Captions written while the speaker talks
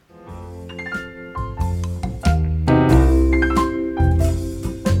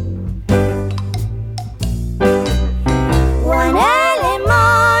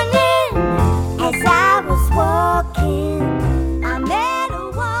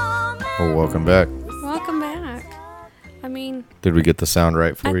Oh, welcome back. Welcome back. I mean, Did we get the sound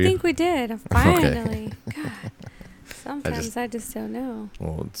right for you? I think we did. Finally. God. Sometimes I just don't know.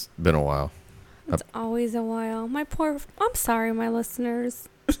 Well, it's been a while. It's always a while. I'm sorry, my listeners.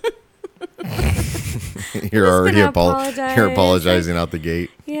 You're already You're apologizing out the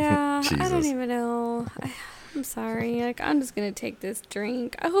gate. Yeah, I don't Jesus. even know. I'm sorry. Like, I'm just going to take this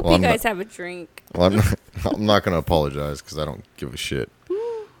drink. I hope Well, you I'm guys have a drink. Well, I'm not going to apologize because I don't give a shit.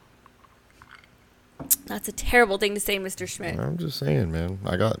 That's a terrible thing to say, Mr. Schmidt. I'm just saying, man.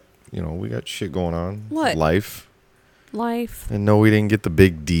 We got shit going on. What? Life. Life. And no, we didn't get the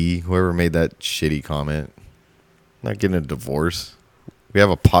big D. Whoever made that shitty comment. Not getting a divorce. We have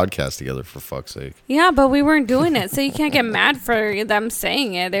a podcast together, for fuck's sake. Yeah, but we weren't doing it, so you can't get mad for them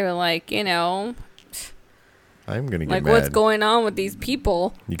saying it. They were like, I'm going to get like, mad. what's going on with these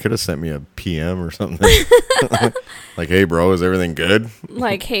people? You could have sent me a PM or something. Like, hey, bro, is everything good?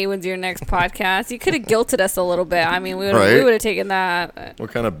 Like, hey, when's your next podcast? You could have guilted us a little bit. I mean, we would Right? have taken that.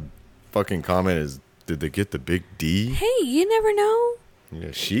 What kind of fucking comment is, did they get the big D? Hey, you never know.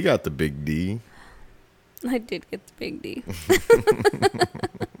 Yeah, she got the big D. I did get the big D.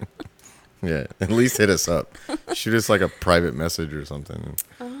 Yeah, at least hit us up. Shoot us like a private message or something.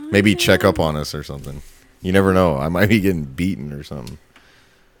 Maybe check up on us or something. You never know. I might be getting beaten or something.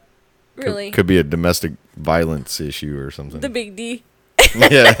 Really? Could be a domestic violence issue or something. The big D.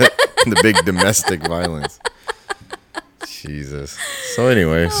 Yeah, the big domestic violence. Jesus. So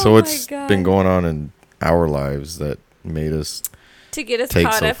anyway, Oh what's my God. been going on in our lives that made us... To get us Take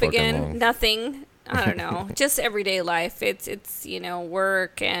caught so up fucking again. long. Nothing. I don't know. Just everyday life. It's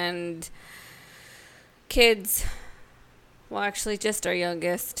work and kids. Well, actually, just our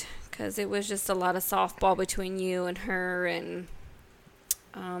youngest. Because it was just a lot of softball between you and her and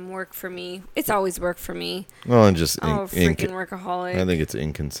work for me. It's always work for me. Well, and just... Freaking workaholic. I think it's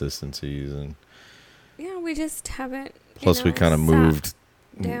inconsistencies and... Yeah, we just haven't. Plus, we kind of moved.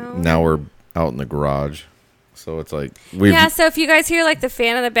 down. Now we're out in the garage. So it's like... Yeah, so if you guys hear like the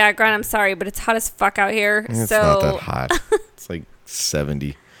fan in the background, I'm sorry, but it's hot as fuck out here. It's so not that hot. It's like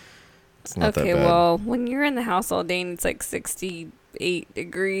 70. It's not okay, that bad. well, when you're in the house all day and it's like 68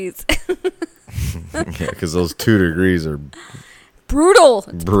 degrees. Yeah, because those 2 degrees are... Brutal.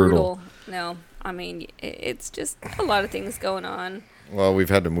 It's Brutal. No, I mean, it's just a lot of things going on. Well, we've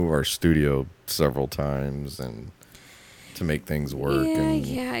had to move our studio several times and to make things work.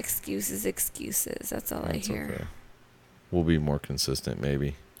 Yeah, excuses. That's all I That's hear. okay. We'll be more consistent,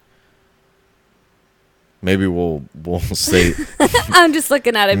 maybe. Maybe we'll say... I'm just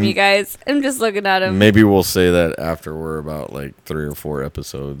looking at him, you guys. I'm just looking at him. Maybe we'll say that after we're about like 3 or 4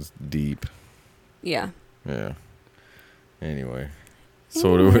 episodes deep. Yeah. Yeah. Anyway.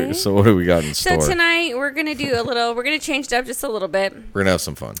 So what do we got in So store? tonight we're going to change it up just a little bit. We're going to have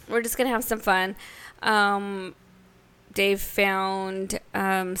some fun. We're just going to have some fun. Dave found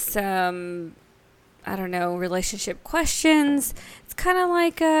some, I don't know, relationship questions. It's kind of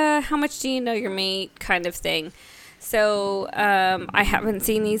like how much do you know your mate kind of thing. So I haven't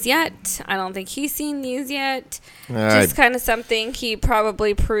seen these yet. I don't think he's seen these yet. Just kind of something he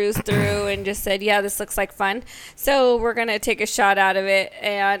probably perused through and just said, yeah, this looks like fun. So we're going to take a shot out of it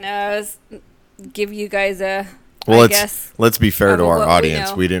and give you guys a, Well, I guess. let's be fair to of our what we audience.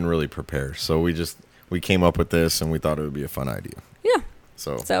 know. We didn't really prepare. So we came up with this and we thought it would be a fun idea. Yeah.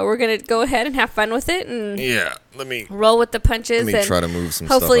 So we're going to go ahead and have fun with it and yeah, let me roll with the punches and try to move some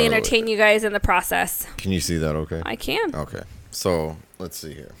hopefully stuff out of the way. entertain you guys in the process. Can you see that okay? I can. Okay. So, let's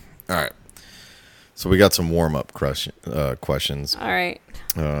see here. All right. So, we got some warm-up questions. All right.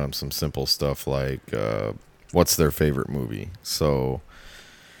 Some simple stuff like what's their favorite movie? So,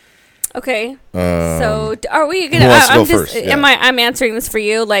 Okay. So are we gonna? who wants to I'm go just. first? Yeah. I'm answering this for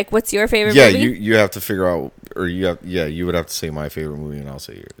you. Like, what's your favorite yeah, movie? you have to figure out, or you would have to say my favorite movie, and I'll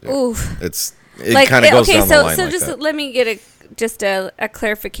say yours. Yeah. Oof. It Like, kind of goes okay, down so the line like just that. let me get a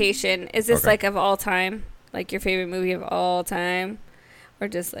clarification. Is this Okay. like of all time, like your favorite movie of all time, or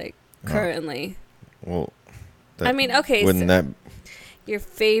just like currently? Well, I mean, okay. Wouldn't So that your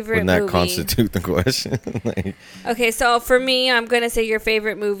favorite wouldn't that movie. constitute the question? Like, Okay, so for me, I'm going to say your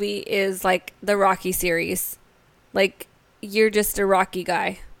favorite movie is like the Rocky series. Like, you're just a Rocky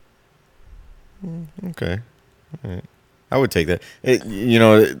guy. okay, all right. I would take that.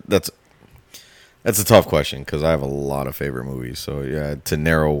 That's a tough question because I have a lot of favorite movies. So yeah, to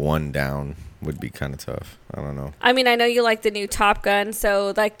narrow one down would be kind of tough. I don't know. I mean, I know you like the new Top Gun,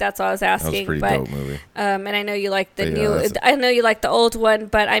 so like that's all I was That was asking. a pretty but dope movie. and I know you like the But yeah, new. that's I know you like the old one,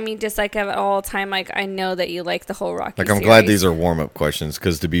 but I mean, just like of all time, like I know that you like the whole Rocky. Like, I'm glad these are warm up questions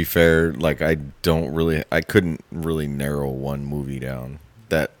because to be fair, like I couldn't really narrow one movie down.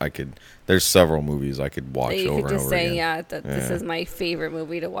 that I could. There's several movies I could watch That you over could and just over say, again. yeah, this is my favorite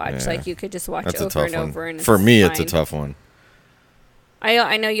movie to watch. Yeah. Like you could just watch That's it a over tough and one. over. And For me, it's a fine. tough one.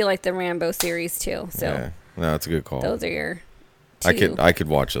 I know you like the Rambo series too, so Yeah. No, it's a good call. those are your two. I could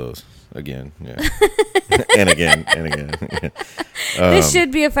watch those again. Yeah. and again and again. This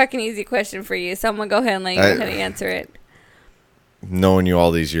should be a fucking easy question for you. Someone go ahead and go ahead and answer it. Knowing you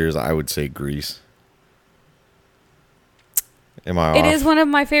all these years, I would say Grease. Am I off? It is one of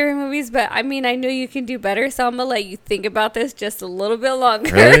my favorite movies, but I mean, I know you can do better, so I'm gonna let you think about this just a little bit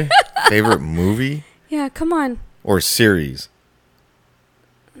longer. Really? Favorite movie Yeah, come on. or series?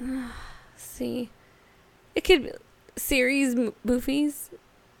 See, it could be series movies.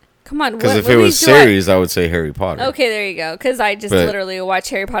 Come on, Because what if it was movies do I- series, I would say Harry Potter. Okay, there you go. Because I just But- literally watch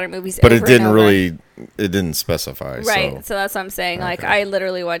Harry Potter movies. But over it didn't and over. really. It didn't specify. Right, So. so that's what I'm saying. Like, Okay. I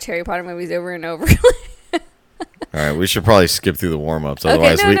literally watch Harry Potter movies over and over. All right, we should probably skip through the warm ups. Okay,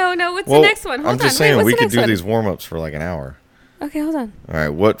 Otherwise, no. What's Well, the next one? Hold I'm just on. saying Wait, what's we the could next do one? these warm ups for like an hour. Okay, hold on. All right,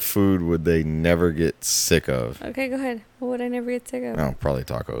 what food would they never get sick of? Okay, go ahead. What would I never get sick of? Oh, probably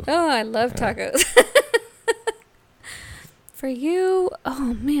tacos. Oh, I love tacos. For you,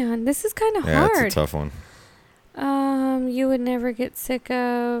 oh man, this is kind of Yeah, hard. it's a tough one. You would never get sick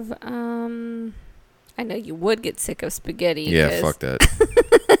of. I know you would get sick of spaghetti. Yeah, 'cause- fuck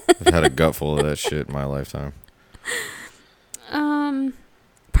that. I've had a gut full of that shit in my lifetime.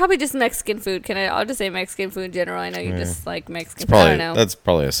 Probably just Mexican food. I'll just say Mexican food in general. I know you Yeah. just like Mexican It's food. I probably don't know. that's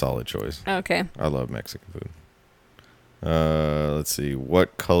probably a solid choice. Okay. I love Mexican food. Let's see.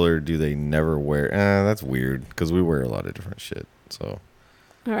 What color do they never wear? That's weird because we wear a lot of different shit. So,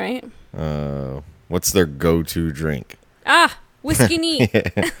 All right. what's their go-to drink? Whiskey neat.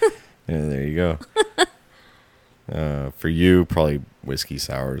 Yeah, there you go. For you, probably whiskey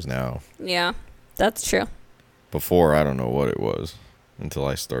sours now. Yeah, that's true. Before, I don't know what it was until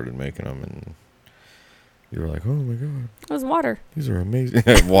I started making them, and you were like, "Oh my god, It was water. these are amazing."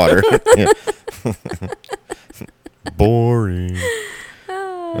 Water. Yeah. Boring.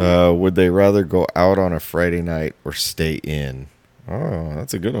 Would they rather go out on a Friday night or stay in? Oh,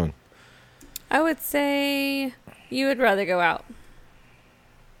 that's a good one. I would say you would rather go out.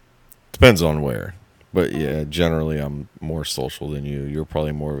 Depends on where. But yeah, generally I'm more social than you. You're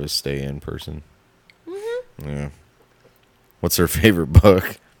probably more of a stay in person. Mm-hmm. Yeah. What's her favorite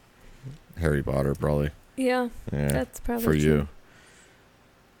book? Harry Potter, probably. Yeah, Yeah. that's probably for you.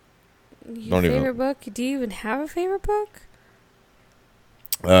 Your Don't even- favorite book? Do you even have a favorite book?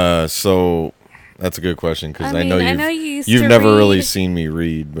 So that's a good question because I know you you've never really seen me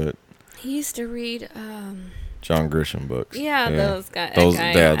read, but He used to read. John Grisham books. Yeah, those guys. Those-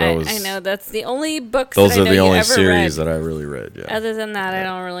 guy. yeah, those- I know that's the only books. Those that I are know the you only ever series read. that I really read. Yeah. Other than that, I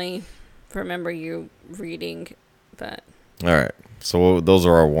don't really remember you reading. But All right. So those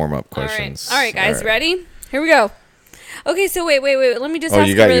are our warm up questions. All right, guys, ready? Here we go. Okay, so wait. Let me just Oh, ask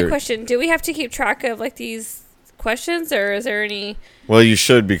you you got a really your- question. Do we have to keep track of like these questions, or is there any? Well, you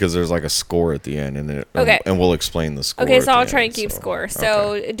should because there's like a score at the end, and then Okay. and we'll explain the score. Okay, at so the I'll try end, and keep so, score.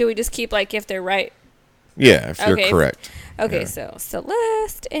 So okay. do we just keep like if they're right? Yeah, if you're Okay. correct. Okay, Yeah. so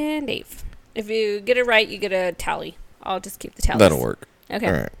Celeste and Dave. If you get it right, you get a tally. I'll just keep the tally. That'll work. Okay.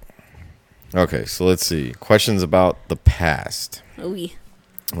 All right. Okay, so let's see. Questions about the past. Oui.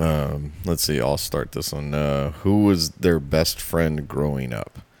 Let's see. I'll start this one. Who was their best friend growing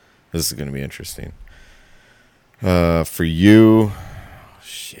up? This is going to be interesting. For you,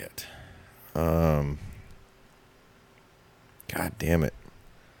 shit. God damn it.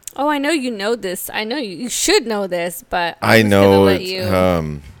 Oh, I know you know this. I know you should know this, but I I'm just gonna know let it. you.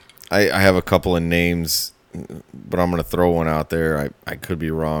 I have a couple of names, but I'm going to throw one out there. I could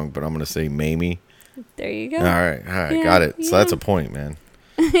be wrong, but I'm going to say Mamie. There you go. All right. Yeah, Got it. So that's yeah. a point, man.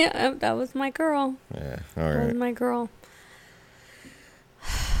 Yeah, that was my girl. Yeah. All That was right. my girl.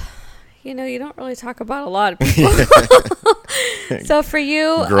 You know, you don't really talk about a lot of people. So for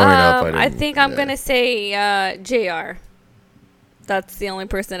you, Growing up, I didn't- think I'm yeah. gonna say JR. That's the only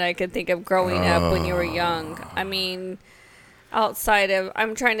person I could think of growing up when you were young. I mean, outside of,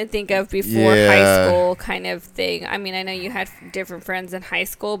 I'm trying to think of before high Yeah. school kind of thing. I mean, I know you had different friends in high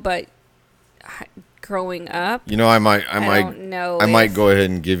school, but growing up, You know, I might don't know. I might if- go ahead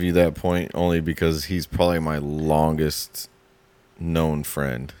and give you that point only because he's probably my longest known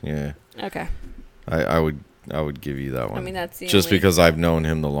friend. Yeah. Okay. I would give you that one. I mean, that's the just only- because I've known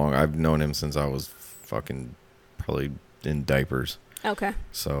him I've known him since I was fucking probably in diapers. Okay.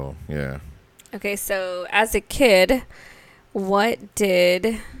 So, yeah. Okay, so as a kid, what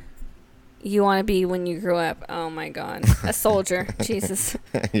did you want to be when you grew up? Oh my god. A soldier. Jesus.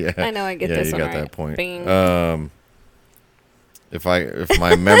 Yeah. I know I get Yeah, this you one got right. that point. Bing. If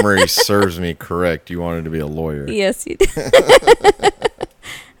my memory serves me correct, you wanted to be a lawyer. Yes, you did.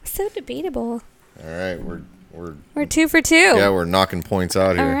 So debatable. All right, We're 2 for 2. yeah, we're knocking points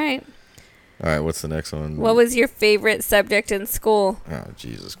out here. All right. All right, what's the next one? What was your favorite subject in school? Oh,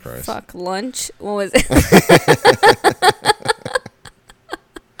 Jesus Christ. Fuck, lunch. What was it?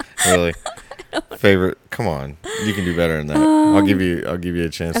 Really? Favorite? Come on, you can do better than that. I'll give you a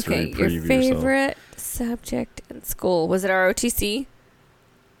chance to Okay, preview your yourself. favorite subject in school. Was it ROTC?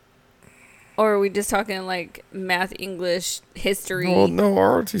 Or are we just talking like math, English, history? Well, no,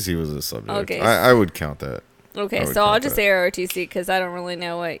 ROTC was a subject. Okay. I would count that. Okay, so I'll just say ROTC because I don't really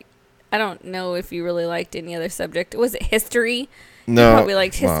know I don't know if you really liked any other subject. Was it history? No, You probably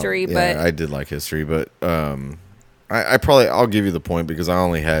liked history, well, but yeah, I did like history, but I'll give you the point because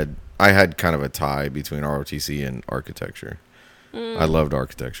I had kind of a tie between ROTC and architecture. I loved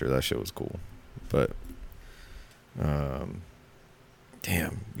architecture. That shit was cool. But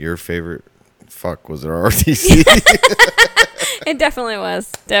damn, your favorite was it ROTC? it definitely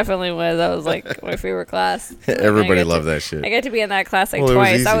was. Definitely was. That was like my favorite class. Everybody loved that shit. I got to be in that class like Well, it was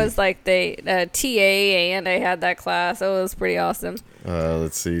twice. I easy. was like the TA and I had that class. It was pretty awesome.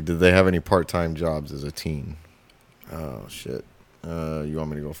 Let's see. Did they have any part-time jobs as a teen? Oh shit. You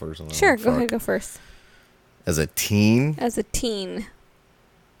want me to go first on that Sure, one? go ahead, go first. As a teen? As a teen.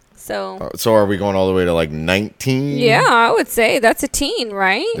 So So are we going all the way to like 19? yeah, I would say that's a teen,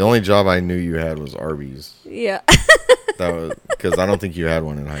 right? The only job I knew you had was Arby's. Yeah. That was because I don't think you had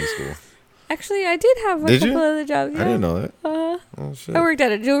one in high school. Actually, I did have a Did couple you? other jobs. Yeah. I didn't know that. Uh, shit. I worked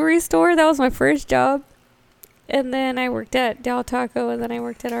at a jewelry store. That was my first job. And then I worked at Del Taco, and then I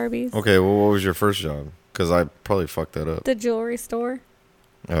worked at Arby's. Okay, well, what was your first job? Because I probably fucked that up. The jewelry store.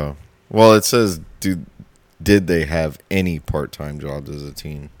 Oh. Well, it says, did they have any part-time jobs as a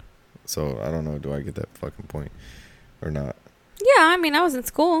teen? So, I don't know. Do I get that fucking point or not? Yeah, I mean, I was in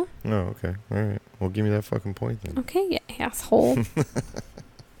school. No, okay. All right. Well, give me that fucking point then. Okay, yeah, asshole.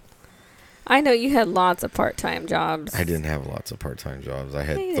 I know you had lots of part-time jobs. I didn't have lots of part-time jobs. I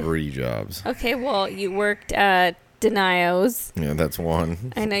had Hey. 3 jobs. Okay, well, you worked at Denio's. Yeah, that's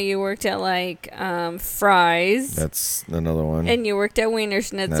one. I know you worked at, like, Fry's. That's another one. And you worked at Wiener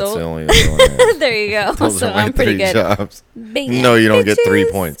Schnitzel. That's the only other one. I had. There you go. Those So are my I'm pretty 3 good. jobs. Bam, No, you don't get 3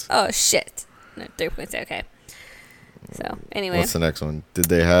 bitches. points. Oh, shit. No, 3 points. Okay. So, anyway. What's the next one? Did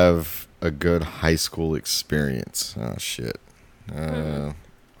they have a good high school experience? Oh, shit.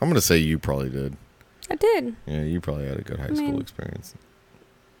 I'm going to say you probably did. I did. Yeah, you probably had a good high school experience.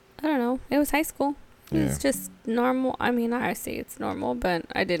 I don't know. It was high school. It Yeah. was just normal. I mean, I say it's normal, but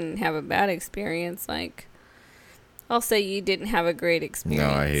I didn't have a bad experience. Like, I'll say you didn't have a great experience.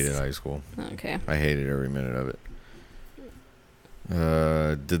 No, I hated high school. Okay. I hated every minute of it.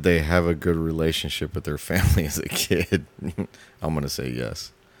 Did they have a good relationship with their family as a kid? I'm going to say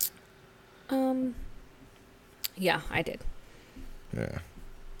yes. Yeah, I did. Yeah.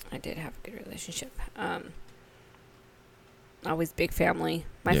 I did have a good relationship. Always big family.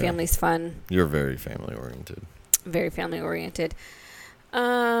 My Yeah. family's fun. You're very family oriented. Very family oriented.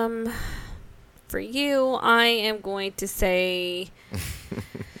 For you, I am going to say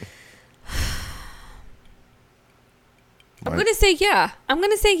I'm going to say yeah. I'm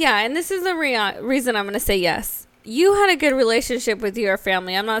going to say yeah. And this is the reason I'm going to say yes. You had a good relationship with your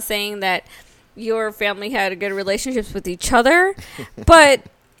family. I'm not saying that your family had a good relationships with each other, but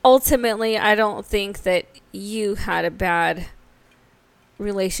ultimately, I don't think that you had a bad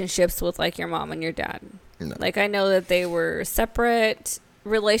relationships with like your mom and your dad. No. Like, I know that they were separate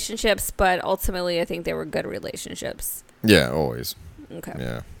relationships, but ultimately, I think they were good relationships. Yeah, always. Okay.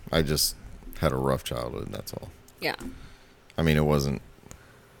 Yeah. I just had a rough childhood, that's all. Yeah. I mean, it wasn't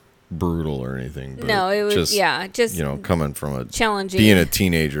brutal or anything. But No, it was just you know, coming from a challenging. being a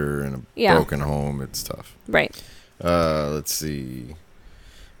teenager in a Yeah. broken home, it's tough. Right. Let's see.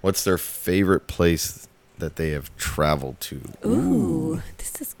 What's their favorite place that they have traveled to? Ooh,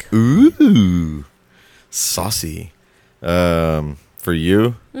 this is good. Ooh, saucy. For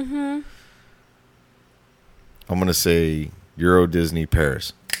you, I'm gonna say Euro Disney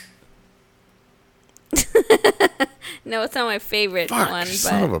Paris. No, it's not my favorite Fuck, one,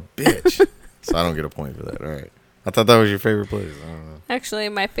 son of but a bitch. So I don't get a point for that. All right. I thought that was your favorite place. I don't know. actually,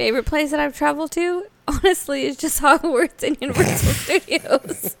 my favorite place that I've traveled to, honestly, is just Hogwarts and Universal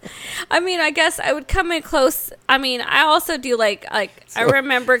Studios. I mean, I guess I would come in close. I mean, I also do like I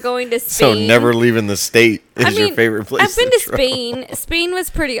remember going to So Spain. never leaving the state is your favorite place. I've been to travel. Spain. Spain was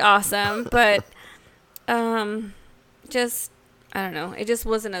pretty awesome, but just I don't know. It just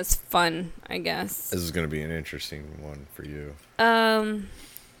wasn't as fun, I guess. This is gonna be an interesting one for you.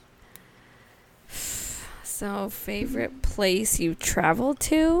 So, favorite place you traveled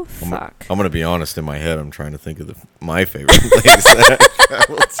to? Fuck. I'm gonna be honest. In my head, I'm trying to think of my favorite place that I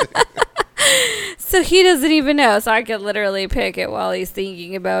traveled to. So he doesn't even know. So I could literally pick it while he's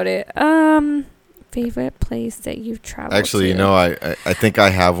thinking about it. Favorite place that you've traveled Actually, to? you know, I think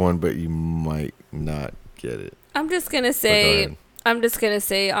I have one, but you might not get it. I'm just gonna But go say. ahead.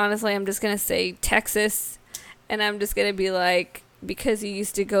 Honestly, I'm just gonna say Texas, and I'm just gonna be like, because you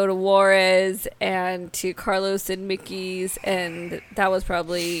used to go to Juarez and to Carlos and Mickey's, and that was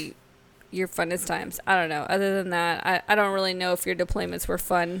probably your funnest times. I don't know. Other than that, I don't really know if your deployments were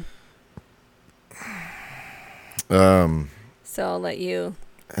fun. So I'll let you.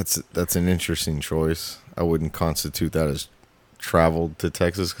 That's an interesting choice. I wouldn't constitute that as traveled to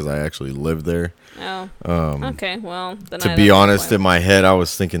Texas because I actually lived there. Oh, okay. Well, then To be honest, in my head, I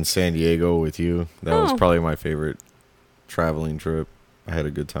was thinking San Diego with you. That was Oh. probably my favorite traveling trip. I had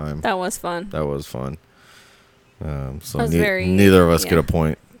a good time. that was fun. That was fun. So That was very- neither of us get yeah. a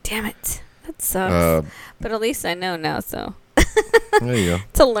point. Damn it, that sucks. Uh, But at least I know now, so there you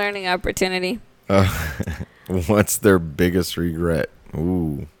it's a learning opportunity. go. What's their biggest regret?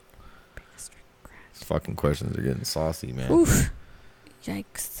 Ooh, these fucking questions are getting saucy, man. Oof.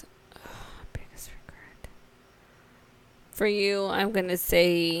 Yikes. Biggest regret. For you, I'm going to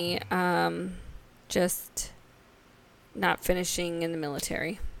say just not finishing in the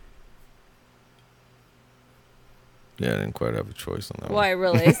military. Yeah, I didn't quite have a choice on that Well, one. I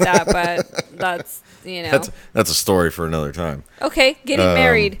realized that, but that's, you know. That's a story for another time. Okay, getting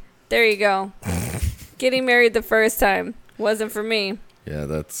married. There you go. Getting married the first time wasn't for me. Yeah,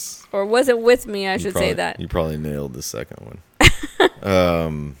 that's. Or wasn't with me, I you should probably- say that. You probably nailed the second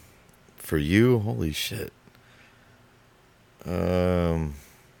one. For you, holy shit.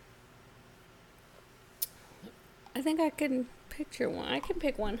 I think I can picture one. I can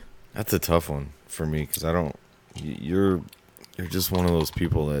pick one. That's a tough one for me because I don't. You're just one of those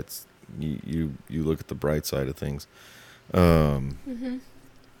people that's you look at the bright side of things.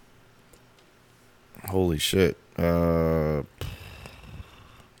 Holy shit. To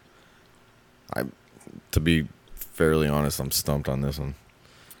be fairly honest, I'm stumped on this one.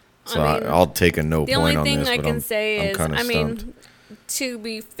 So I mean, I'll take a no The point only on thing this. I but can I'm say is, kinda I mean, stumped. to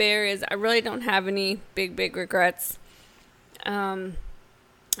be fair, is I really don't have any big regrets.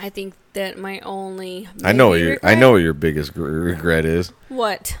 I think that my only I know what maybe your regret- I know what your biggest regret is.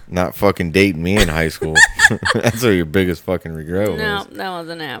 What? Not fucking dating me in high school. That's what your biggest fucking regret was. No, that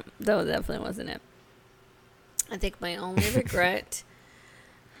wasn't it. That definitely wasn't it. I think my only regret,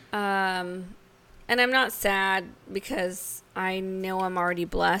 and I'm not sad because I know I'm already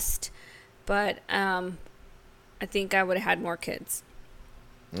blessed, but I think I would have had more kids.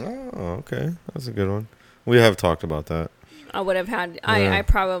 Oh, okay. That's a good one. We have talked about that. I would have had. Yeah. I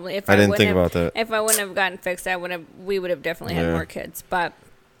probably if I didn't wouldn't think have, about that. If I wouldn't have gotten fixed, we would have definitely had Yeah. more kids. But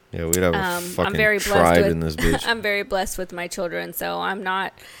Yeah, we'd have a I'm fucking very blessed tribe with- in this bitch. I'm very blessed with my children, so I'm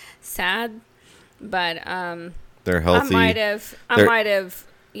not sad. But They're healthy. I might have,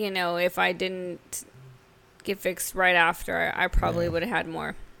 you know, if I didn't get fixed right after, I probably would have had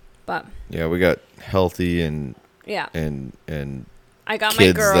more. But Yeah, we got healthy and yeah, I got my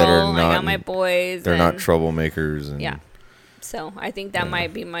kids girl, that are I not- got my boys. they're not and- troublemakers. And Yeah. So I think that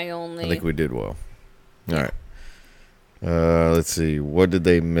might be my only. I think we did well. All right. Let's see. What did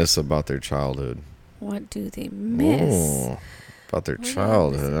they miss about their childhood? What do they miss? Oh, about their What do I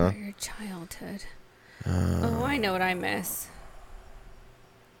childhood, miss huh? about your childhood. Oh, I know what I miss.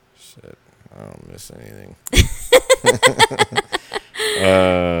 Shit, I don't miss anything.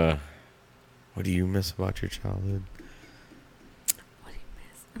 What do you miss about your childhood? What do you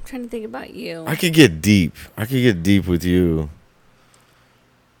miss? I'm trying to think about you. I could get deep. With you.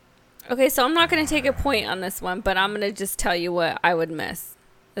 Okay, so I'm not going to take a point on this one, but I'm going to just tell you what I would miss.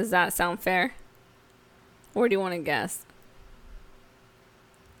 Does that sound fair? Or do you want to guess?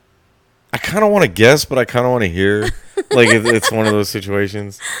 I kind of want to guess, but I kind of want to hear. Like it's one of those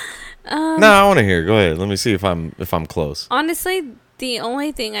situations. No, I want to hear. Go ahead. Let me see if I'm close. Honestly, the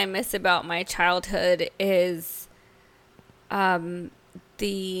only thing I miss about my childhood is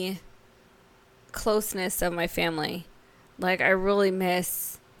the closeness of my family. Like, I really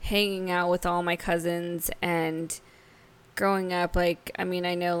miss hanging out with all my cousins and growing up. Like, I mean,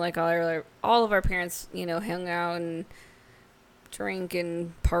 I know like all of our parents, you know, hung out and drank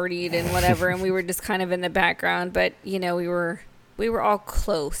and partied and whatever, and we were just kind of in the background. But you know, we were all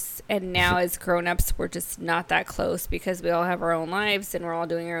close. And now as grown-ups, we're just not that close because we all have our own lives and we're all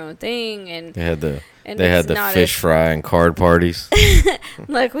doing our own thing. And They had the it's not fish as- fry and card parties.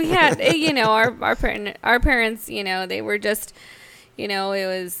 like we had, you know, our parents, you know, they were just, you know, it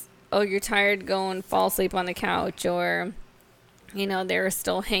was oh, you're tired, go and fall asleep on the couch, or, you know, they're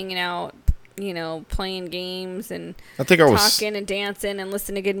still hanging out, you know, playing games and I think I was talking and dancing and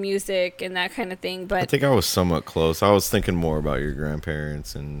listening to good music and that kind of thing. I But think I was somewhat close. I was thinking more about your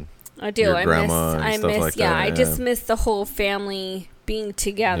grandparents and I do. your grandma and stuff like that. I just miss the whole family being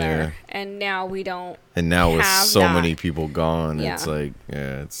together, and now we don't. And now with have so that. many people gone, Yeah. it's like,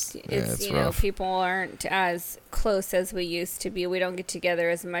 it's You know, rough. people aren't as close as we used to be. We don't get together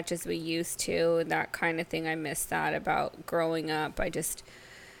as much as we used to, and that kind of thing. I miss that about growing up.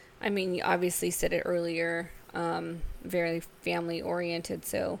 I mean, you obviously said it earlier, very family oriented.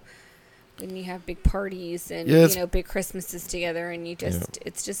 So when you have big parties and, Yeah, you know, big Christmases together, and you just,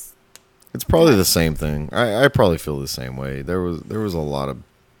 It's probably the same thing. I probably feel the same way. There was a lot of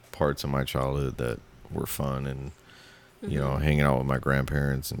parts of my childhood that were fun, and you know, hanging out with my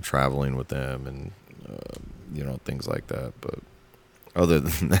grandparents and traveling with them, and you know, things like that. But other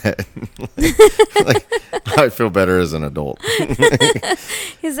than that, like, I feel better as an adult.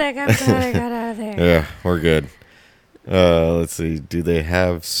 He's like, I'm glad I got out of there. Yeah, we're good. Let's see. Do they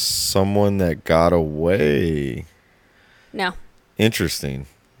have someone that got away? No, Interesting.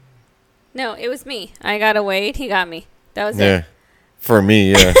 it was me. I got away. He got me. That was Yeah. it. For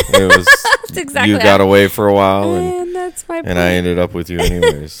me, yeah. It was That's exactly you got away for a while, And that's my point. and I ended up with you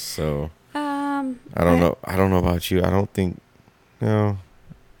anyways. So Um, I don't know. I don't know about you. I don't think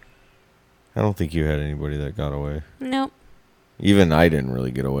you had anybody that got away. Nope. Even I didn't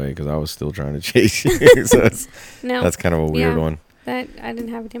really get away because I was still trying to chase you. So No. that's kind of a weird Yeah. one. That I didn't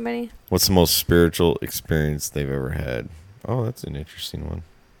have anybody. What's the most spiritual experience they've ever had? Oh, that's an interesting one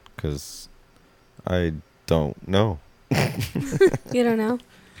because I don't know. You don't know?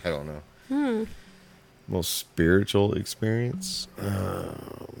 I don't know. Most spiritual experience? Oh,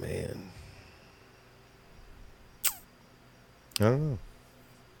 man. I don't know.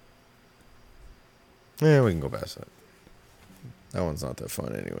 Yeah, we can go past that. That one's not that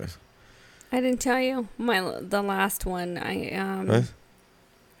fun anyways. I didn't tell you. The last one, What?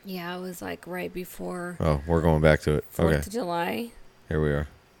 yeah, it was like right before Oh, we're going back to it. 4th Okay, of July. here we are.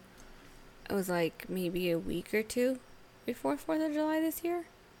 It was like maybe a week or two before 4th of July this year.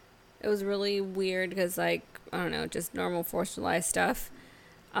 It was really weird because, like, I don't know, just normal 4th of July stuff.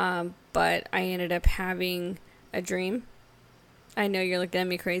 But I ended up having a dream. I know you're looking at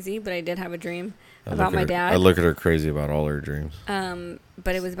me crazy, but I did have a dream about my dad. I look at her crazy about all her dreams.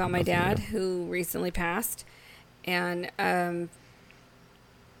 But it was about my Nothing dad new. who recently passed. And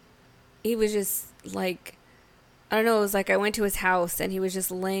he was just like, I don't know, it was like I went to his house and he was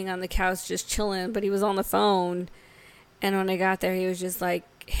just laying on the couch just chilling, but he was on the phone. And when I got there, he was just like,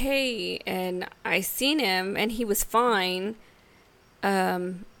 hey, and I seen him and he was fine.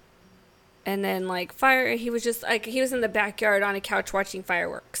 And then like he was just like, he was in the backyard on a couch watching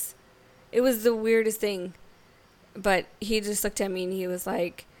fireworks. It was the weirdest thing. But he just looked at me and he was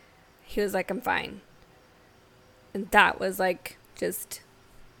like, I'm fine. And that was like, just,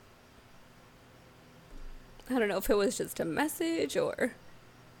 I don't know if it was just a message or,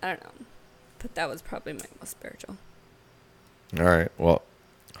 I don't know. But that was probably my most spiritual. All right. Well,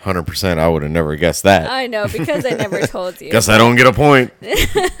 100%. I would have never guessed that. I know, because I never told you. Guess I don't get a point.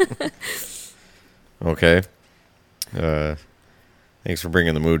 Okay. Thanks for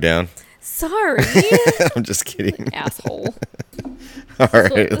bringing the mood down. Sorry. I'm just kidding. Asshole. All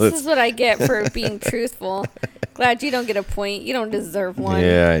right. This is what I get for being truthful. Glad you don't get a point. You don't deserve one.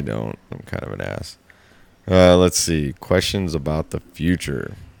 Yeah, I don't. I'm kind of an ass. Let's see. Questions about the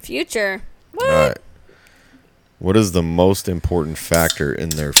future. Future. What? All right. What is the most important factor in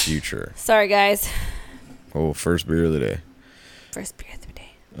their future? Sorry, guys. Oh, first beer of the day. First beer of the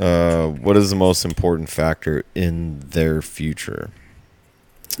day. What is the most important factor in their future?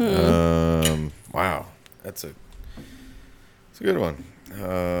 Wow. That's a good one.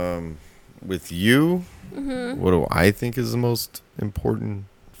 With you, what do I think is the most important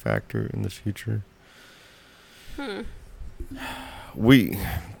factor in the future?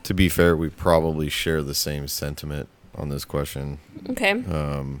 To be fair, we probably share the same sentiment on this question. Okay.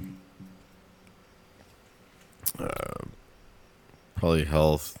 Probably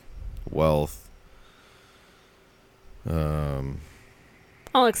health, wealth. I'll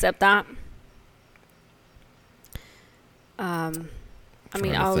accept that. I mean, Trying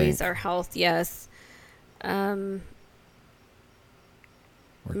to always think. our health, yes. Our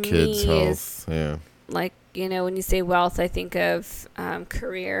Me kids' health. is- Yeah. Like, you know, when you say wealth, I think of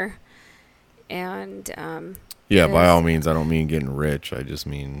career and Yeah, by Yes. all means, I don't mean getting rich. I just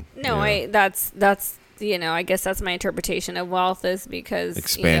mean no, yeah, that's you know, I guess that's my interpretation of wealth is because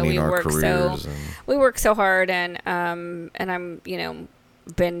expanding you know, our careers. we work so hard and I'm, you know,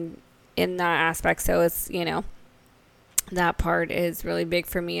 been in that aspect. So it's, that part is really big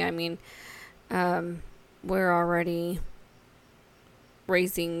for me. I mean, we're already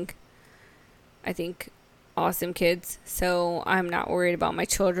raising, I think, awesome kids. So I'm not worried about my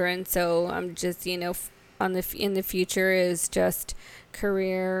children. So I'm just, in the future is just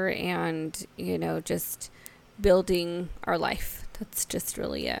career and, just building our life. That's just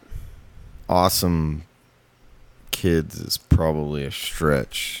really it. Awesome kids is probably a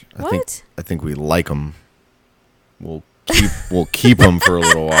stretch. What? I think we like them. We'll keep them for a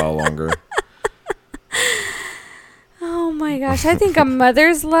little while longer. Oh my gosh, I think a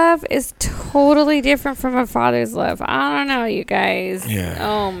mother's love is totally different from a father's love. I don't know, you guys. Yeah.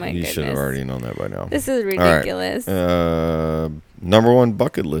 Oh my goodness. You should have already known that by now. This is ridiculous. All right. Number one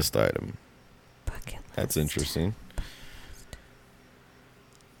bucket list item. Bucket list. That's interesting.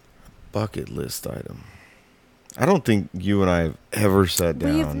 Bucket list item. I don't think you and I have ever sat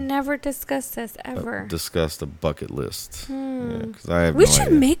down. We've never discussed this ever. Discussed a bucket list. Yeah, 'cause I have We no should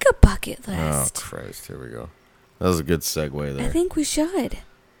idea. make a bucket Oh, list. Christ. Here we go. That was a good segue there. I think we should.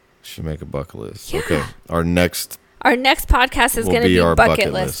 Should make a bucket list. Yeah. Okay. Our next podcast is will going to be be our bucket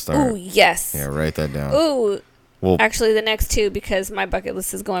bucket list. list. All Ooh, right. yes. Yeah, write that down. Ooh. We'll, Actually, the next two, because my bucket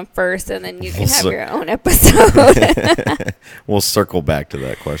list is going first, and then you can We'll have cir- your own episode. we'll circle back to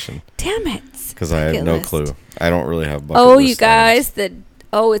that question Damn it. because I have Bucket no list. clue. I don't really have bucket Oh, list you guys,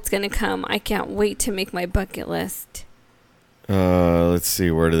 it's going to come. I can't wait to make my bucket list. Let's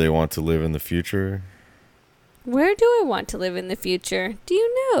see. Where do they want to live in the future? Where do I want to live in the future? Do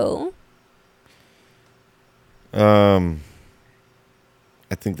you know? I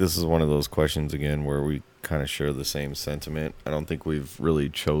think this is one of those questions again where we kind of share the same sentiment. I don't think we've really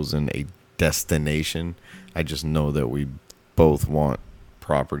chosen a destination. I just know that we both want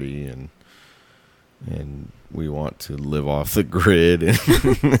property and we want to live off the grid.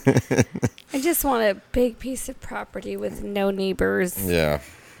 I just want a big piece of property with no neighbors. Yeah,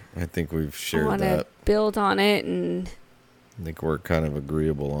 I think we've I shared want to that. build on it, and I think we're kind of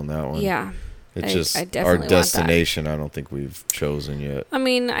agreeable on that one. yeah. It's I just definitely our want that. destination. I don't think we've chosen yet. I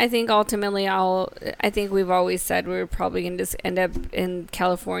mean, I think ultimately I think we've always said we're probably going to just end up in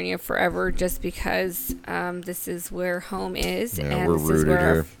California forever just because this is where home is, Yeah, and we're this is rooted where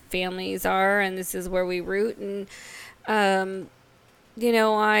our here. families are, and this is where we root. And,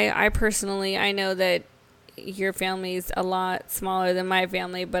 I personally, I know that your family's a lot smaller than my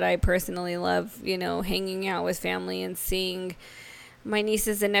family, but I personally love, hanging out with family and seeing my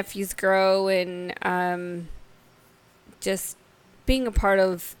nieces and nephews grow, and just being a part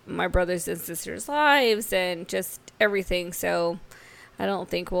of my brothers and sisters' lives and just everything. So I don't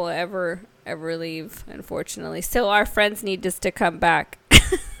think we'll ever leave, unfortunately. So our friends need us to come back.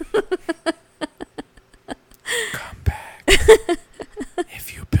 Come back.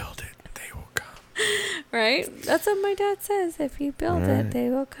 If you build it, they will come. Right? That's what my dad says. If you build All it, right. they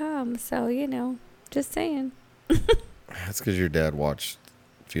will come. So, just saying. That's because your dad watched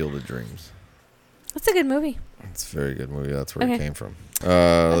Field of Dreams. That's a good movie. It's a very good movie. That's where it Okay. came from.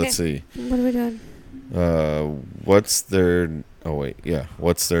 Let's see. What are we doing? What's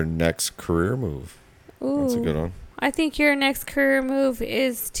their next career move? Ooh. That's a good one. I think your next career move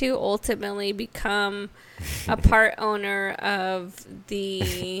is to ultimately become a part owner of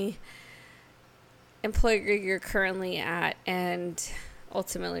the employer you're currently at and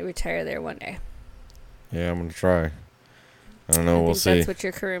ultimately retire there one day. Yeah, I'm going to try. I don't know. I We'll think see. that's what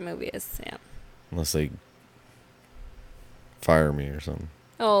your career move is. Yeah. Unless they fire me or something.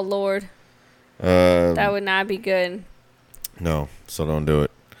 Oh, Lord. That That would not be good. No, so don't do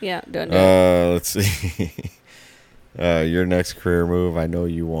it. Yeah, don't do it. Let's see. Your next career move, I know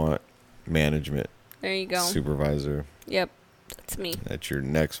you want management. There you go. Supervisor. Yep. That's me. That's your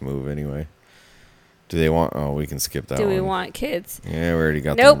next move anyway. Do they want... Oh, we can skip that Do one. we want kids? Yeah, we already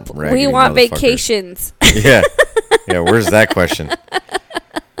got Nope. them We raggedy want motherfuckers. vacations. Yeah. Yeah, where's that question?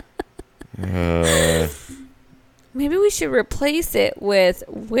 Maybe we should replace it with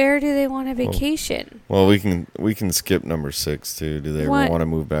where do they want a vacation? Well, we can skip number 6 too. Do they What? ever want to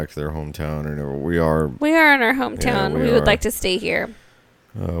move back to their hometown or no? We are... We are in our hometown. we we would are. like to stay here.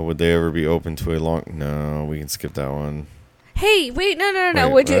 would they ever be open to a long... No, we can skip that one. Hey, wait, no.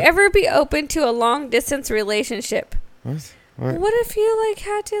 Wait, Would you what? ever be open to a long distance relationship? What? What if you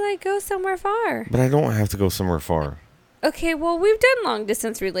had to go somewhere far? But I don't have to go somewhere far. Okay, well, we've done long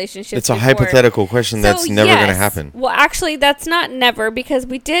distance relationships. It's a before. hypothetical question that's So, never going to yes. happen. Well, actually, that's not never because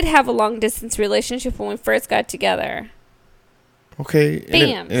we did have a long distance relationship when we first got together. Okay.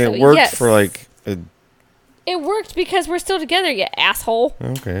 Bam. And it So, worked yes. for It worked because we're still together, you asshole.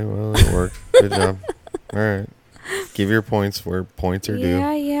 Okay, well, it worked. Good job. All right. Give your points where points are due.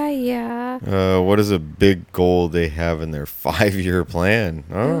 Yeah. What is a big goal they have in their 5-year plan?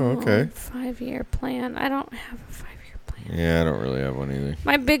 Oh, okay. 5-year plan. I don't have a 5-year plan. Yeah, I don't really have one either.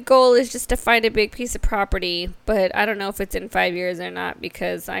 My big goal is just to find a big piece of property, but I don't know if it's in 5 years or not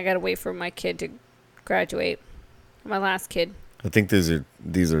because I gotta wait for my kid to graduate. My last kid. I think these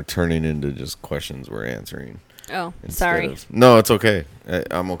are turning into just questions we're answering. Oh, sorry. No, it's okay.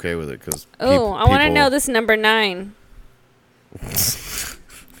 I'm okay with it because. Oh, I want to know this number 9.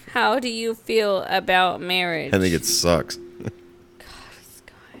 How do you feel about marriage? I think it sucks. God, this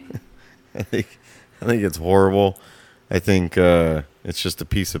guy. I think it's horrible. I think it's just a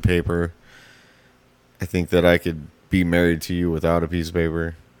piece of paper. I think that I could be married to you without a piece of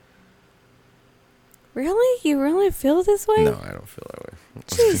paper. Really? You really feel this way? No, I don't feel that way.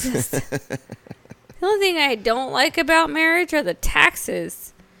 Jesus. The only thing I don't like about marriage are the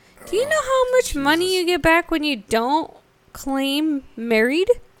taxes. Do you know how much money you get back when you don't claim married?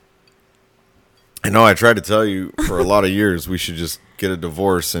 I know. I tried to tell you for a lot of years we should just get a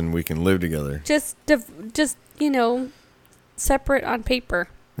divorce and we can live together. Just separate on paper.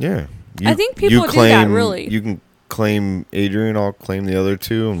 Yeah. I think people do that, really. You can claim Adrian, I'll claim the other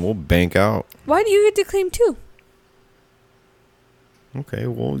 2, and we'll bank out. Why do you get to claim 2? Okay,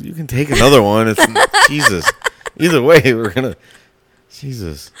 well, you can take another one. It's Jesus. Either way, we're going to...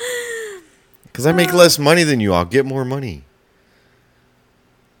 Jesus. Because I make less money than you. I'll get more money.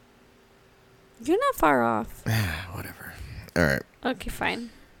 You're not far off. Whatever. All right. Okay, fine.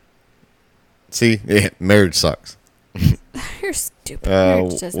 See? Yeah, marriage sucks. You're stupid.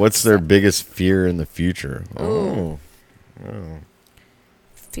 Marriage doesn't what's their suck. biggest fear in the future? Ooh. Oh.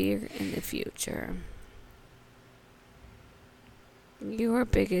 Fear in the future. Your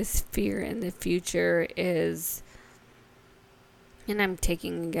biggest fear in the future is, and I'm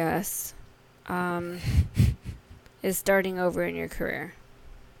taking a guess, is starting over in your career.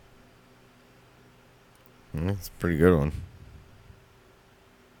 That's a pretty good one.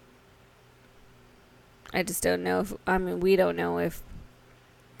 I just don't know we don't know if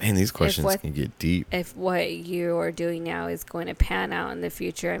Man, these questions can get deep. if what you are doing now is going to pan out in the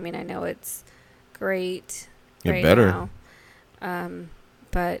future. I mean, I know it's great right better. now.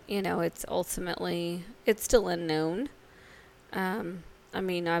 But, it's still unknown. I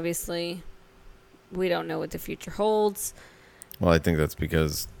mean, obviously, we don't know what the future holds. Well, I think that's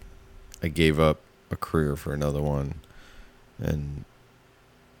because I gave up a career for another one, and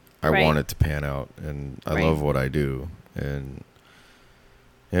I want it to pan out, and I love what I do, and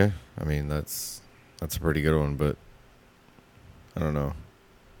yeah, I mean that's a pretty good one, but I don't know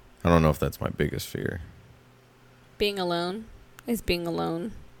if that's my biggest fear. Being alone is a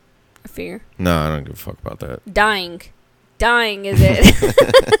fear. No, I don't give a fuck about that. Dying is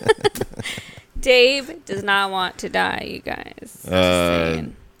it? Dave does not want to die, you guys. Just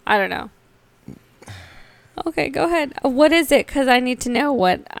saying. I don't know. Okay, go ahead. What is it? Because I need to know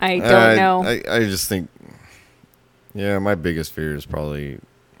what I don't know. I just think, yeah, my biggest fear is probably,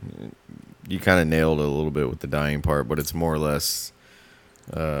 you kind of nailed it a little bit with the dying part, but it's more or less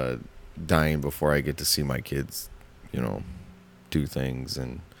dying before I get to see my kids, do things,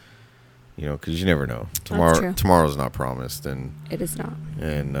 and, because you never know. Tomorrow's not promised, and it is not.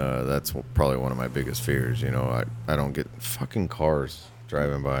 And that's probably one of my biggest fears. I don't get fucking cars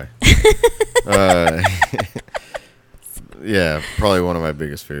driving by. Yeah, probably one of my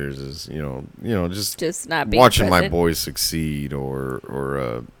biggest fears is just not being watching my boys succeed,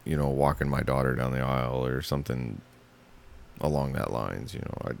 or walking my daughter down the aisle or something along that lines.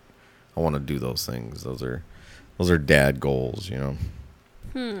 I want to do those things. Those are dad goals. Okay.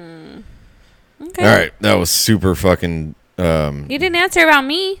 All right, that was super fucking. You didn't answer about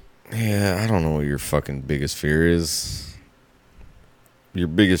me. Yeah, I don't know what your fucking biggest fear is. Your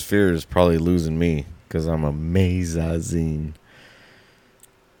biggest fear is probably losing me because I'm amazing.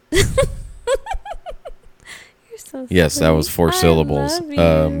 You're so yes, sweet. that was 4 syllables. Love you.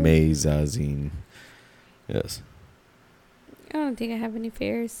 Amazing. Yes. I don't think I have any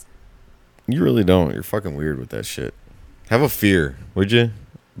fears. You really don't. You're fucking weird with that shit. Have a fear, would you?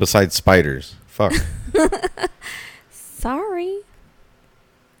 Besides spiders. Fuck. Sorry. I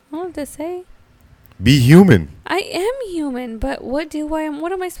don't know what to say. Be human. I am human, but what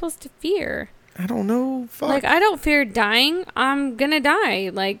am I supposed to fear? I don't know. Fuck. Like, I don't fear dying. I'm gonna die.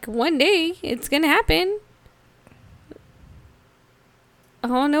 Like, one day, it's gonna happen. I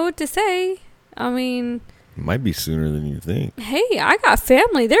don't know what to say. I mean... It might be sooner than you think. Hey, I got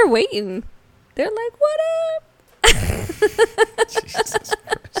family. They're waiting. They're like, what up? Jesus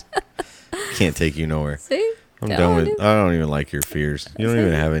Christ. Can't take you nowhere. See? I'm done with. I don't even like your fears. You don't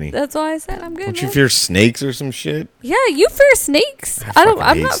even have any. That's why I said I'm good. Don't you fear snakes or some shit? Yeah, you fear snakes. I'm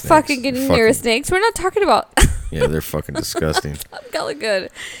not snakes. fucking getting near snakes. We're not talking about. Yeah, they're fucking disgusting. I'm kind of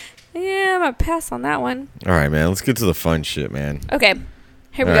good. Yeah, I'm gonna pass on that one. All right, man. Let's get to the fun shit, man. Okay,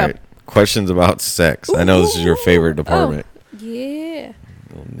 here we All go. right. Questions about sex. I know this is your favorite department. Yeah.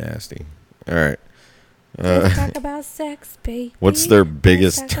 A little nasty. All right. Let's talk about sex, baby. What's their Let's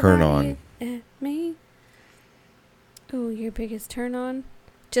biggest talk turn about on? you and me. Oh, your biggest turn on?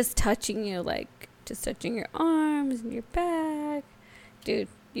 Just touching you, like just touching your arms and your back. Dude,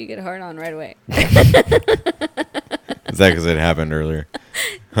 you get hard on right away. Is that because it happened earlier?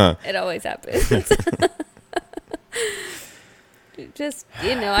 Huh. It always happens. Just,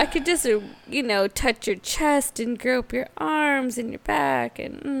 I could just, touch your chest and grope your arms and your back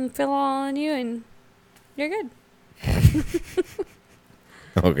and feel all on you and you're good.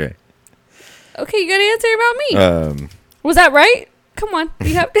 Okay. Okay, you got an answer about me. Was that right? Come on.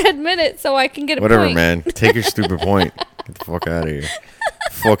 You have to admit it so I can get a whatever, point. man. Take your stupid point. Get the fuck out of here.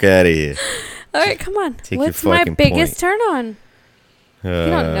 Fuck out of here. All right, come on. Take What's your my fucking biggest point. turn on? If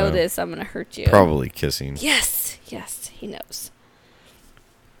you don't know this, I'm going to hurt you. Probably kissing. Yes, he knows.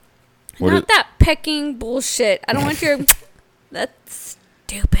 What Not that pecking bullshit. I don't want your... That's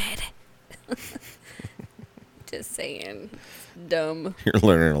stupid. Just saying. Dumb. You're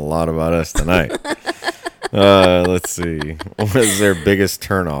learning a lot about us tonight. Let's see. What is their biggest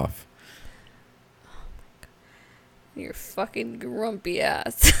turnoff? Your fucking grumpy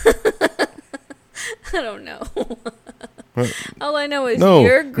ass. I don't know. All I know is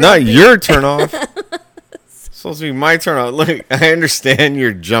you're grumpy. Not your turnoff. It's supposed to be my turnoff. Look, I understand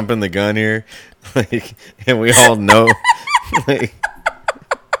you're jumping the gun here, and we all know,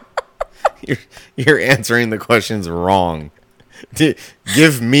 you're answering the questions wrong.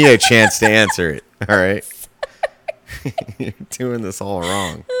 Give me a chance to answer it. All right. You're doing this all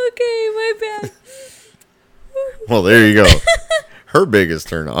wrong. Okay, my bad. Well, there you go. Her biggest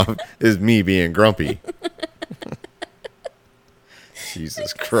turnoff is me being grumpy.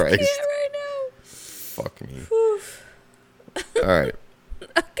 Jesus Christ. I can't right now. Fuck me. Oof. All right.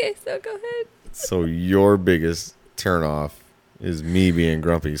 Okay, so go ahead. So your biggest turnoff is me being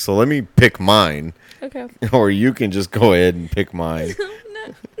grumpy. So let me pick mine. Okay. Or you can just go ahead and pick mine.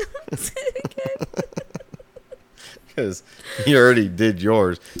 No. Say it again. Because you already did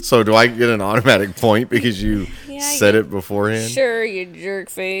yours. So do I get an automatic point because you said it beforehand? Sure, you jerk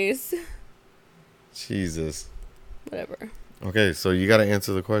face. Jesus. Whatever. Okay, so you got to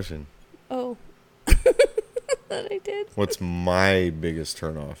answer the question. Oh. That I did. What's my biggest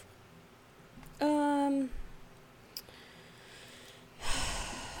turnoff?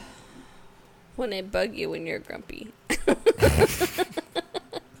 When I bug you when you're grumpy.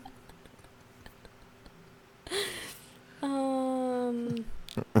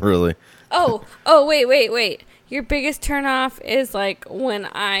 Really? Oh, wait. Your biggest turnoff is like when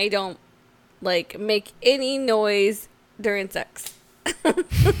I don't like make any noise during sex. I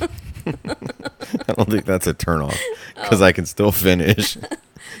don't think that's a turnoff because I can still finish.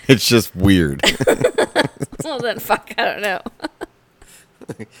 It's just weird. Well, then fuck, I don't know.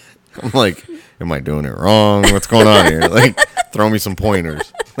 I'm like, am I doing it wrong? What's going on here? Like, throw me some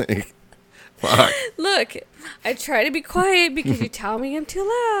pointers. Like, fuck. Look, I try to be quiet because you tell me I'm too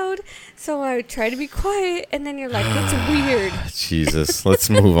loud. So I try to be quiet, and then you're like, it's weird. Jesus, let's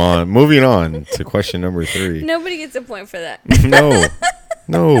move on. Moving on to question number 3. Nobody gets a point for that.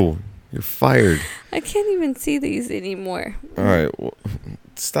 No, you're fired. I can't even see these anymore. All right,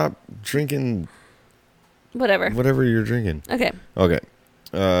 stop drinking Whatever you're drinking. Okay.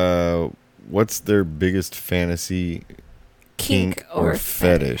 What's their biggest fantasy, Kink or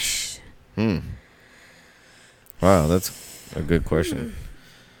fetish? Wow, that's a good question.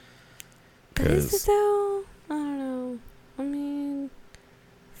 But is it though? I don't know. I mean,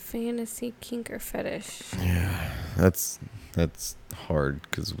 fantasy, kink, or fetish. Yeah, that's hard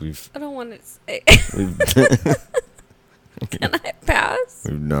because I don't want to say. we've Can I pass?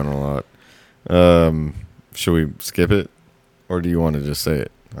 we've done a lot. Should we skip it, or do you want to just say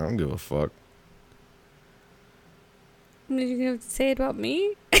it? I don't give a fuck. Did you have to say it about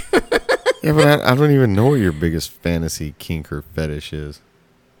me? Yeah, but I don't even know what your biggest fantasy, kink, or fetish is.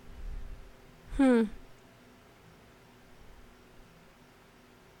 I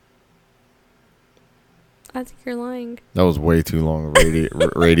think you're lying. That was way too long of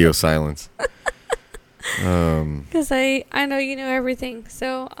radio silence. Because I know you know everything.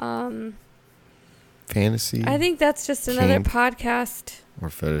 So, fantasy I think that's just another Kink. podcast or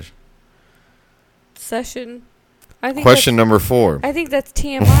fetish? session. I think Question number 4. I think that's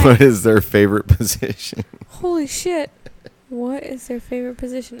TMI. What is their favorite position? Holy shit. What is their favorite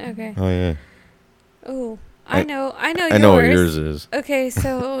position? Okay. Oh, yeah. Oh, I I know I yours. know what yours is. Okay,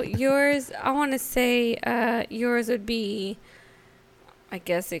 so yours, I want to say yours would be, I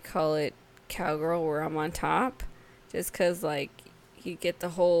guess they call it cowgirl where I'm on top. Just because, like, you get the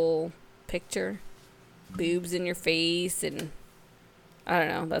whole picture. Boobs in your face and, I don't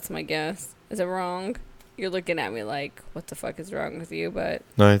know, that's my guess. Is it wrong? You're looking at me like, what the fuck is wrong with you? But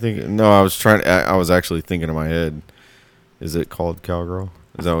I was actually thinking in my head, is it called cowgirl?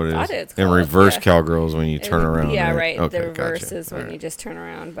 Is that what it thought is? it's And called, reverse yeah. cowgirl is when you turn around. Yeah, right. Okay, The reverse gotcha. is when Alright. you just turn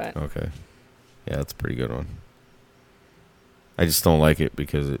around. But Okay. Yeah, that's a pretty good one. I just don't like it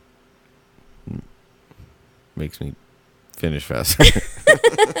because it makes me finish faster.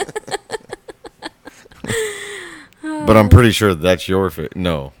 But I'm pretty sure that's your favorite.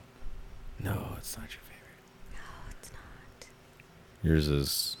 No, it's not your favorite. No, it's not. Yours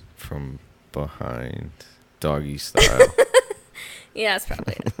is from behind, doggy style. Yeah, that's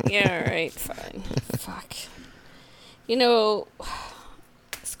probably it. Yeah, right. Fine. Fuck. You know,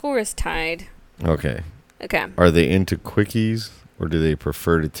 score is tied. Okay. Okay. Are they into quickies or do they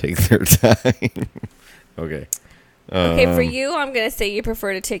prefer to take their time? Okay. Okay, for you, I'm going to say you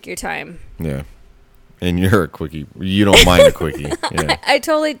prefer to take your time. Yeah. And you're a quickie. You don't mind a quickie. Yeah. I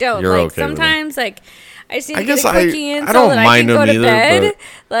totally don't. You're like, okay with it. sometimes, like, I just need I to get guess a quickie in I so don't that I mind can go them to either, bed.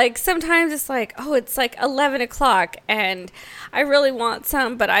 but- Like, sometimes it's like, oh, it's like 11 o'clock, and I really want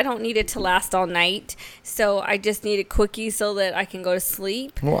some, but I don't need it to last all night. So I just need a quickie so that I can go to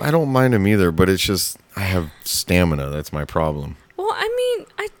sleep. Well, I don't mind them either, but it's just I have stamina. That's my problem. Well, I mean,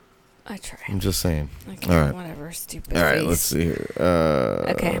 I try. I'm just saying. Okay, All right. whatever, stupid All right, face. let's see here.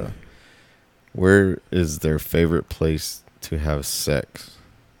 Okay. Where is their favorite place to have sex?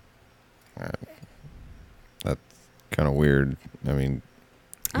 That's kind of weird. I mean,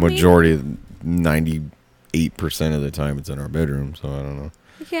 majority, 98% of the time it's in our bedroom, so I don't know.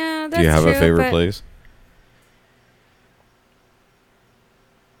 Yeah, that's Do you have true, a favorite but, place?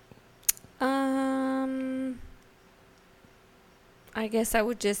 I guess I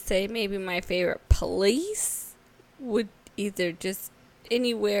would just say maybe my favorite place would either just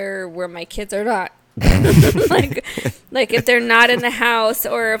anywhere where my kids are not. like if they're not in the house,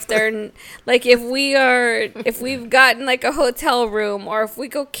 or if they're like if we've gotten like a hotel room, or if we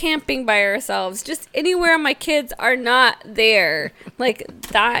go camping by ourselves, just anywhere my kids are not there. Like,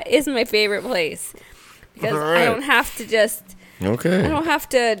 that is my favorite place, because All right. I don't have to just Okay. I don't have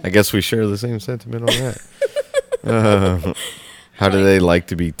to. I guess we share the same sentiment on that. How do they like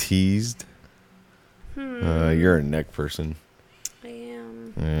to be teased? You're a neck person. I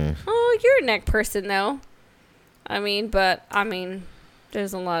am. Yeah. Oh, you're a neck person, though. I mean,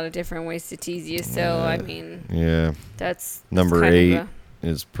 there's a lot of different ways to tease you. So, I mean, Yeah. that's Number kind of 8 a-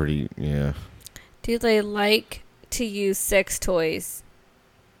 is pretty, yeah. Do they like to use sex toys?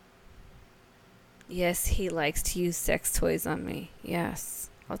 Yes, he likes to use sex toys on me. Yes,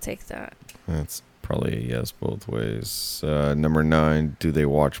 I'll take that. That's probably a yes both ways. Number 9, do they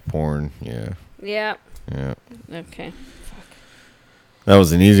watch porn? Yeah. Yeah. Yeah. Okay. That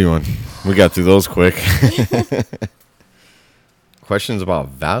was an easy one. We got through those quick. Questions about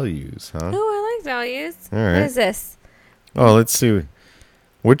values, huh? Oh, I like values. All right. What is this? Oh, let's see.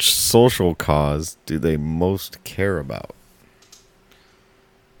 Which social cause do they most care about?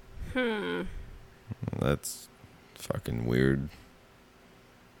 That's fucking weird.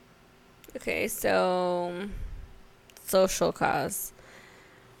 Okay, so social cause.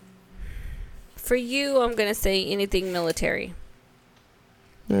 For you, I'm gonna say anything military.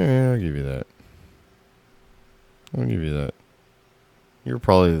 Yeah, I'll give you that. I'll give you that. You're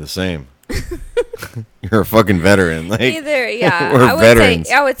probably the same. You're a fucking veteran. Like, Either, yeah. we're veterans.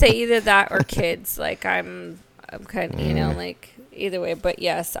 I would say either that or kids. Like, I'm kind of, like either way. But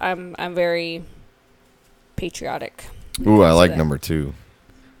yes, I'm very patriotic. Ooh, I So like that- number 2.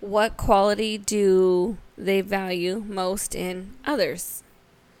 What quality do they value most in others?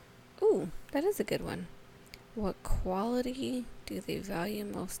 Ooh, that is a good one. What quality do they value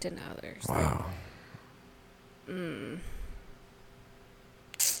most in others? Wow.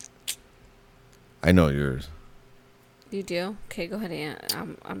 I know yours. You do? Okay, go ahead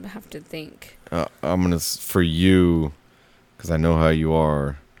and I'm gonna have to think. I'm gonna for you, because I know how you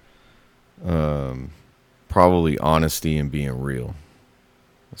are. Probably honesty and being real.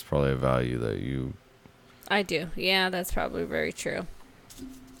 That's probably a value that you. I do. Yeah, that's probably very true.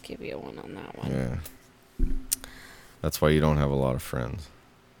 Give you a one on that one. Yeah. That's why you don't have a lot of friends.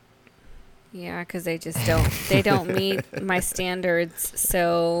 Yeah, because they just don't. They don't meet my standards.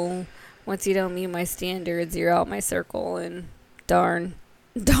 So Once you don't meet my standards, you're out my circle, and darn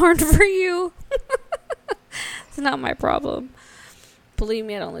for you. It's not my problem. Believe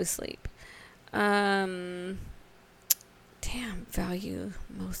me, I don't lose sleep. Damn, value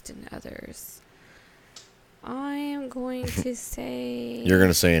most in others. I am going to say... You're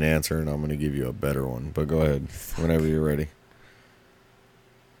going to say an answer, and I'm going to give you a better one. But go ahead, whenever you're ready.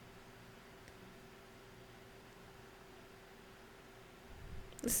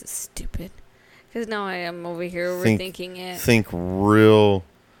 This is stupid. Because now I am over here overthinking it. Think real...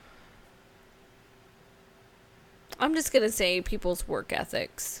 I'm just going to say people's work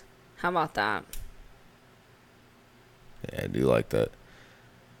ethics. How about that? Yeah, I do like that.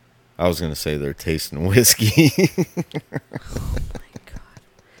 I was going to say their taste in whiskey. Oh, my God.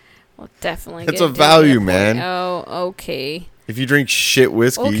 Well, definitely. It's a value, man. Oh, okay. If you drink shit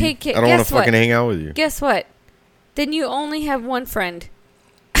whiskey, Okay, I don't want to fucking hang out with you. Guess what? Then you only have one friend.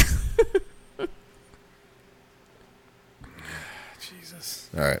 Jesus.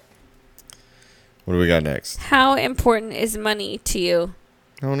 All right. What do we got next? How important is money to you?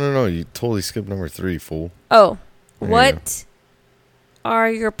 No. You totally skipped number 3, fool. Oh. There What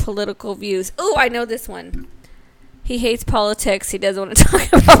are your political views? Oh, I know this one. He hates politics. He doesn't want to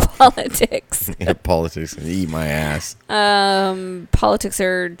talk about politics. Yeah, politics and eat my ass. Politics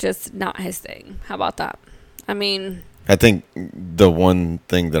are just not his thing. How about that? I mean... I think the one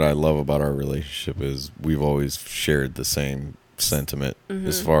thing that I love about our relationship is we've always shared the same sentiment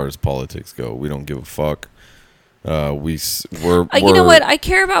as far as politics go. We don't give a fuck. We're you know what? I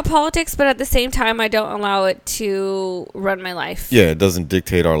care about politics, but at the same time, I don't allow it to run my life. Yeah, it doesn't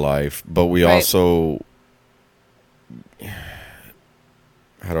dictate our life, but we also...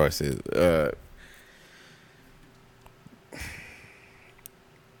 How do I say it?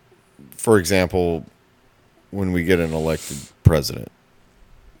 For example, when we get an elected president,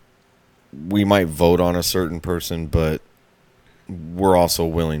 we might vote on a certain person, but we're also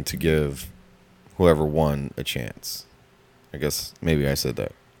willing to give whoever won a chance. I guess maybe I said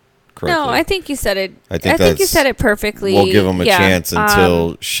that correctly. No, I think you said it. I think you said it perfectly. We'll give them a chance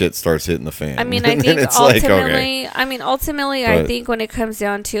until shit starts hitting the fan. I mean, I think ultimately, I think when it comes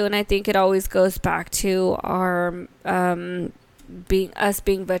down to, and I think it always goes back to our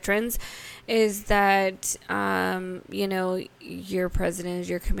being veterans, is that your president is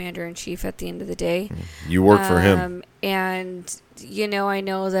your commander in chief at the end of the day. You work for him, and I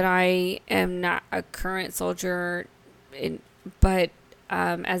know that I am not a current soldier, but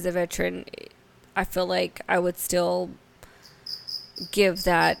as a veteran, I feel like I would still give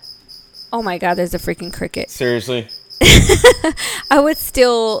that. Oh my God, there's a freaking cricket. Seriously? I would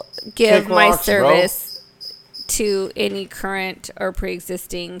still give my service to any current or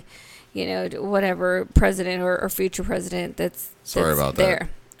pre-existing, whatever president or future president that's about there.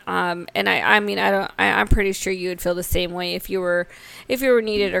 And I'm pretty sure you would feel the same way if you were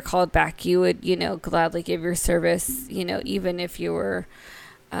needed or called back. You would, gladly give your service, even if you were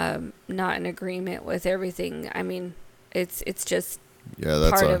not in agreement with everything. I mean, it's just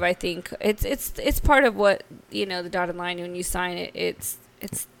part of, I think it's part of what, the dotted line when you sign it. It's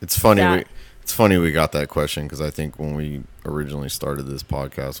funny. It's funny we got that question because I think when we originally started this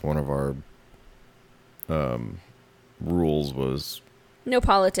podcast, one of our rules was no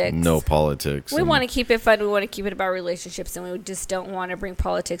politics. No politics. We want to keep it fun. We want to keep it about relationships, and we just don't want to bring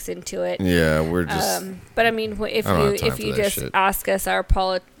politics into it. Yeah, we're just. But I mean, if you just ask us our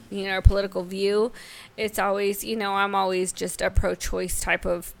political view, it's always, I'm always just a pro-choice type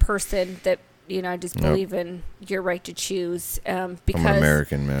of person that. I just believe in your right to choose. Because I'm an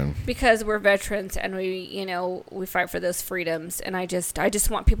American, man. Because we're veterans and we fight for those freedoms. And I just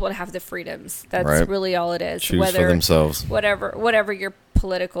want people to have the freedoms. That's really all it is. Choose for themselves. Whatever your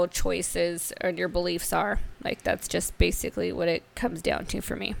political choices and your beliefs are. Like, that's just basically what it comes down to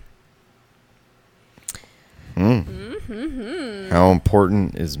for me. How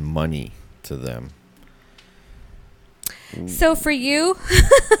important is money to them? So for you,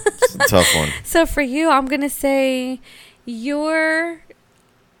 it's a tough one. So for you, I'm going to say your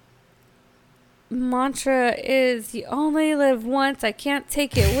mantra is you only live once. I can't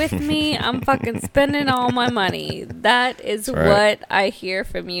take it with me. I'm fucking spending all my money. That is what I hear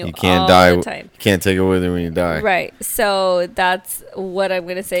from you all the time. You can't take it with you when you die. Right. So that's what I'm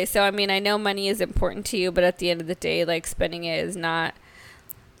going to say. So, I mean, I know money is important to you, but at the end of the day, like, spending it is not.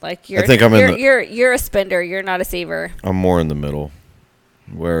 Like you're a spender. You're not a saver. I'm more in the middle,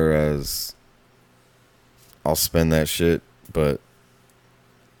 whereas I'll spend that shit, but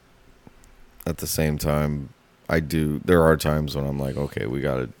at the same time, there are times when I'm like, okay, we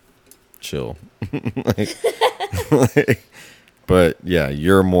gotta chill. but But yeah,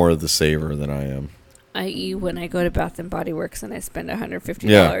 you're more the saver than I am. I.e., when I go to Bath and Body Works and I spend $150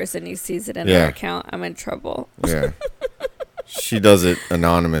 Yeah. and he sees it in Yeah. their account, I'm in trouble. Yeah. She does it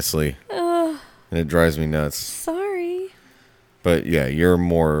anonymously, and it drives me nuts. Sorry. But yeah, you're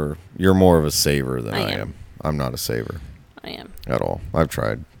more of a saver than I I am. am. I'm not a saver I am. at all. I've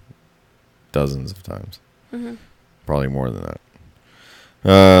tried dozens of times. Mm-hmm. Probably more than that.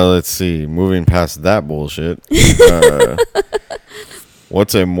 Let's see. Moving past that bullshit.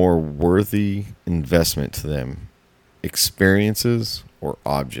 What's a more worthy investment to them? Experiences or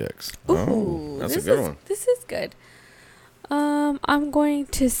objects? Ooh, that's a this good is, one. This is good. I'm going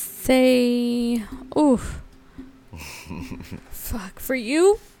to say, oof. Fuck. For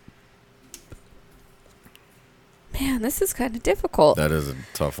you? Man, this is kind of difficult. That is a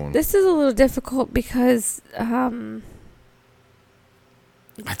tough one. This is a little difficult because, I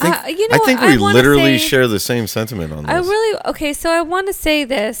you know, think I we wanna literally say- share the same sentiment on this. Okay, so I want to say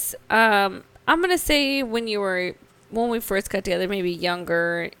this. I'm going to say when we first got together, maybe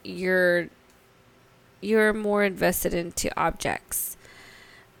younger, you're more invested into objects.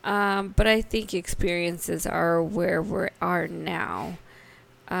 But I think experiences are where we are now.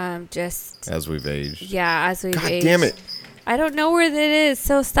 Just As we've aged. yeah, as we've God aged. damn it. I don't know where that is,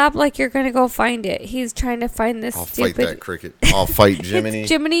 so stop like you're gonna go find it. He's trying to find this I'll stupid fight that cricket. I'll fight Jiminy. It's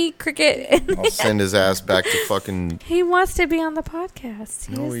Jiminy Cricket. I'll send his ass back to fucking... He wants to be on the podcast.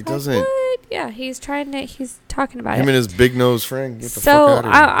 No, He's he like, doesn't. "What?" Yeah, he's talking about Him it. and his big nose friend. Get the So fuck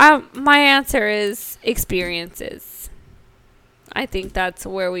out of here. my answer is experiences. I think that's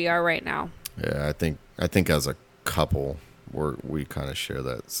where we are right now. Yeah, I think as a couple, we kind of share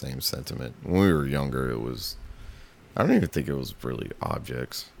that same sentiment. When we were younger, it was... I don't even think it was really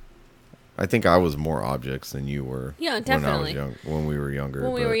objects. I think I was more objects than you were. Yeah, definitely. When we were younger.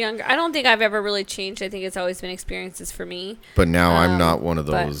 When we were younger, I don't think I've ever really changed. I think it's always been experiences for me. But now I'm not one of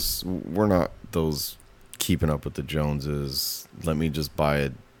but- those. We're not those keeping up with the Joneses. Let me just buy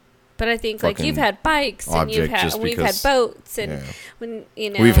it. But I think like Fucking you've had bikes and object just we've had because- boats and Yeah. when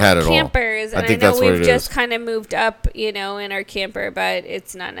We've had it all. campers I and I, think know that's what we've it just is. kind of moved up, in our camper, but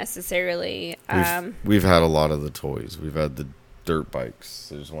it's not necessarily We've had a lot of the toys. We've had the dirt bikes.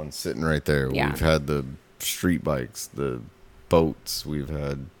 There's one sitting right there. Yeah. We've had the street bikes, the boats. We've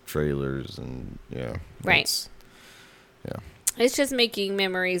had trailers, and yeah. Right. it's- it's just making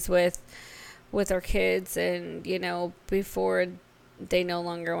memories with our kids and before they no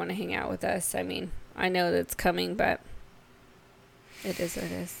longer want to hang out with us. I mean, I know that's coming, but it is what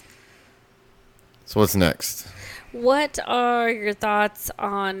it is. So what's next? What are your thoughts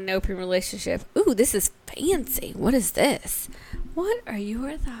on an open relationship? Ooh, this is fancy. What is this? What are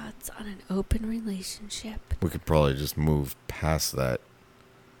your thoughts on an open relationship? We could probably just move past that.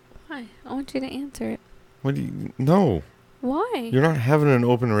 Why? I want you to answer it. What do you? No, Why? you're not having an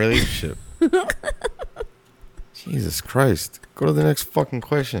open relationship. Jesus Christ! Go to the next fucking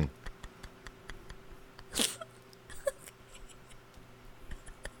question.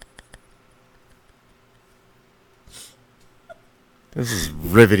 This is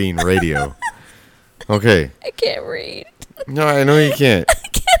riveting radio. Okay. I can't read. No, I know you can't.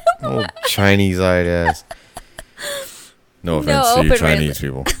 Old Chinese-eyed ass. No offense to you open Chinese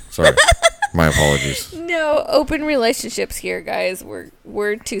people. Sorry. My apologies. No open relationships here, guys.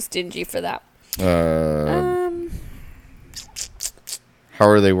 We're too stingy for that. How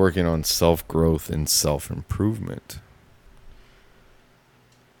are they working on self-growth and self-improvement?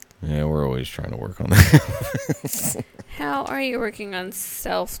 Yeah, we're always trying to work on that. How are you working on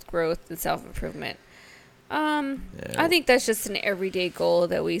self-growth and self-improvement? Yeah. I think that's just an everyday goal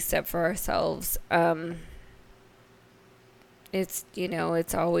that we set for ourselves. It's,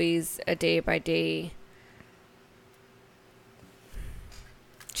 it's always a day-by-day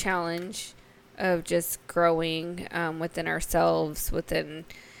challenge of just growing within ourselves, within,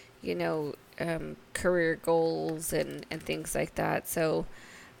 career goals and things like that. So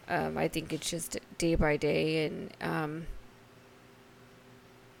I think it's just day by day, and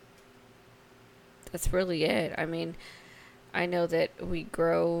that's really it. I mean, I know that we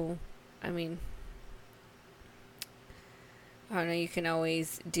grow. I mean, I don't know, you can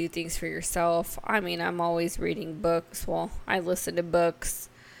always do things for yourself. I mean, I'm always reading books. Well, I listen to books.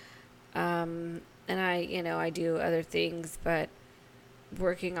 And I do other things, but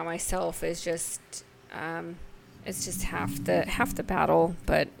working on myself is just, it's just half the battle.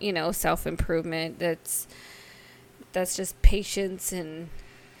 But, self-improvement, that's just patience and,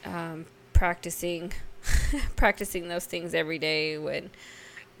 practicing those things every day when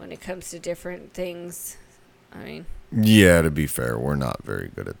it comes to different things. I mean, Yeah, to be fair, we're not very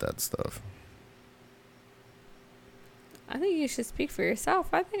good at that stuff. I think you should speak for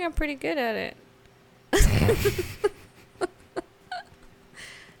yourself. I think I'm pretty good at it.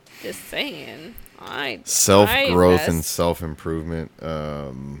 Just saying. Self-growth and self-improvement.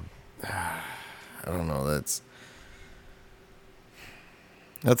 I don't know. That's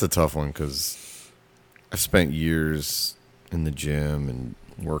a tough one because I've spent years in the gym and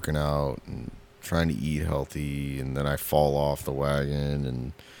working out and trying to eat healthy, and then I fall off the wagon,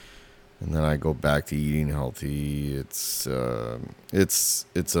 and then I go back to eating healthy. It's a ebbs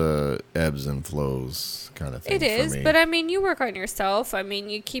and flows kind of thing. It is, for me. but I mean, you work on yourself. I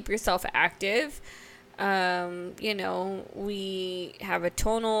mean, you keep yourself active. You know, we have a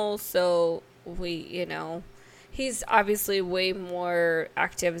tonal, so he's obviously way more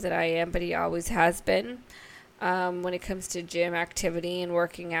active than I am, but he always has been. When it comes to gym activity and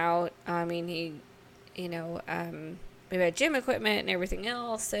working out, I mean, we have gym equipment and everything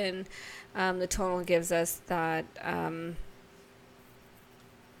else, and the tonal gives us that, I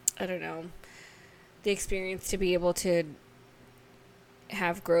don't know, the experience to be able to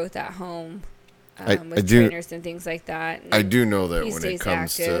have growth at home with trainers and things like that. And I do know that when it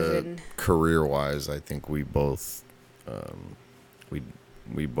comes to and career-wise, I think we both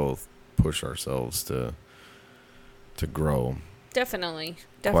we both push ourselves to grow definitely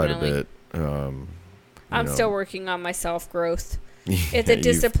quite a bit. I'm still working on my self-growth. It's a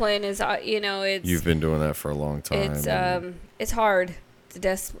discipline. You've been doing that for a long time. It's hard.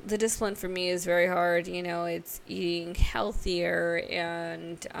 The discipline for me is very hard. You know, it's eating healthier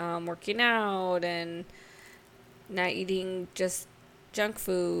and working out and not eating just junk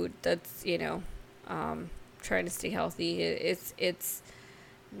food. That's trying to stay healthy. It's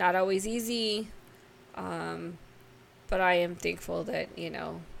not always easy, but I am thankful that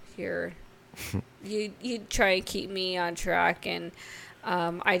you're you try and keep me on track, and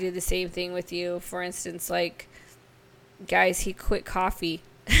I do the same thing with you. For instance, like, guys, he quit coffee.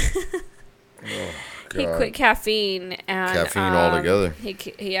 He quit caffeine and altogether. He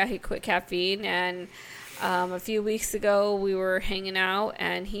quit caffeine, and a few weeks ago we were hanging out,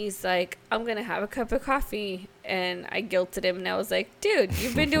 and he's like, "I'm gonna have a cup of coffee," and I guilted him, and I was like, "Dude,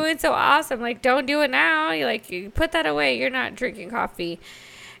 you've been doing so awesome. Like, don't do it now. You put that away. You're not drinking coffee."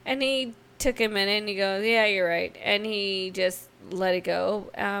 And he took a minute, and he goes, "Yeah, you're right," and he just let it go.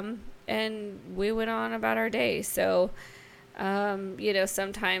 And we went on about our day. So,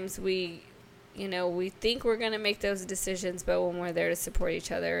 sometimes we think we're going to make those decisions, but when we're there to support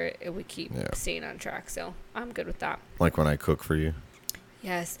each other, we keep staying on track. So I'm good with that. Like when I cook for you.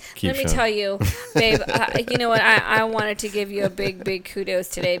 Yes. Let me tell you, babe, you know what? I wanted to give you a big, big kudos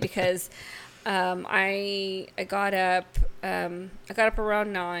today because I got up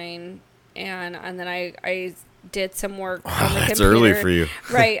around 9, and then I did some work on the computer. That's early for you.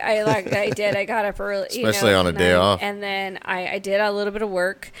 Right. I did. I got up early. Especially on a day off. And then I did a little bit of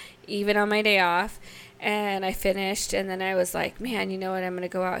work, even on my day off. And I finished. And then I was like, man, you know what? I'm going to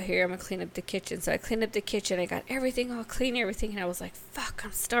go out here. I'm going to clean up the kitchen. So I cleaned up the kitchen. I got everything all clean, everything. And I was like, fuck,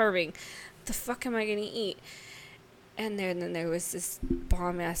 I'm starving. The fuck am I going to eat? And then there was this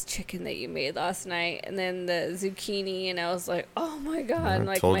bomb-ass chicken that you made last night, and then the zucchini, and I was like, oh, my God.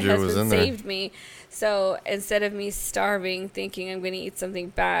 Like, my husband saved me. So instead of me starving, thinking I'm going to eat something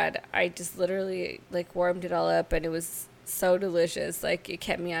bad, I just literally, warmed it all up, and it was so delicious. Like, it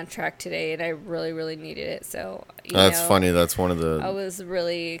kept me on track today, and I really, really needed it. So, that's funny. That's one of the... I was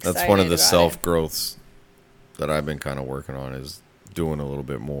really excited. That's one of the self-growths that I've been kind of working on, is doing a little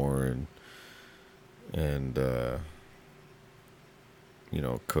bit more and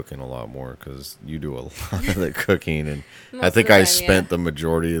cooking a lot more, because you do a lot of the cooking, and I think I spent the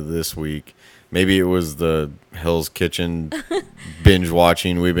majority of this week. Maybe it was the Hell's Kitchen binge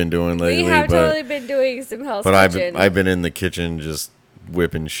watching we've been doing lately. We have totally been doing some Hell's But Kitchen. I've been in the kitchen just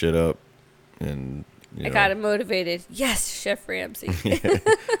whipping shit up, and I got him motivated. Yes, Chef Ramsay.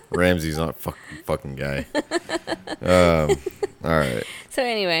 Ramsay's not fucking guy. All right. So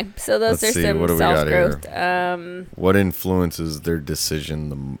anyway, those are some self-growth. What influences their decisions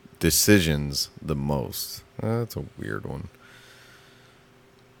the most? That's a weird one.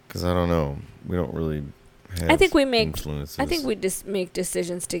 Because I don't know. We don't really have influences. I think we just make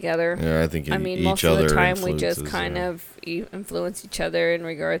decisions together. Yeah, I think most of the time we just kind of influence each other in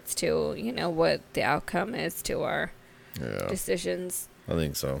regards to, what the outcome is to our decisions. I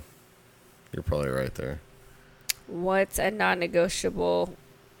think so. You're probably right there. What's a non-negotiable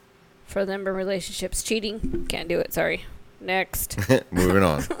for them in relationships? Cheating. Can't do it. Sorry. Next. Moving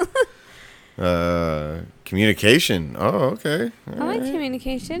on. Communication. Oh, okay. I like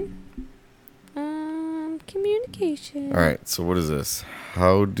communication. Communication. All right. So what is this?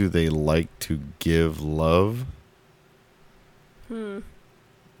 How do they like to give love?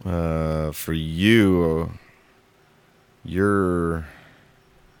 For you, you're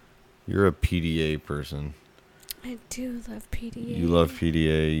a PDA person. I do love PDA. You love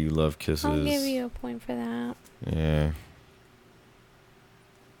PDA. You love kisses. I'll give you a point for that. Yeah.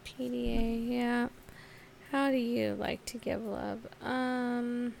 PDA, yeah. How do you like to give love?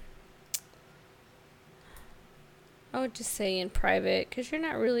 I would just say in private, because you're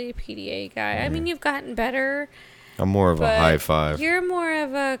not really a PDA guy. I mean, you've gotten better. I'm more of a high five. You're more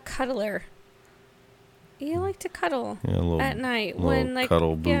of a cuddler. You like to cuddle at night when like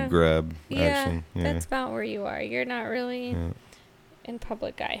cuddle boob grab action. Yeah, that's about where you are. You're not really in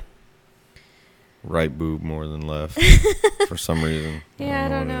public guy. Right boob more than left for some reason. Yeah, I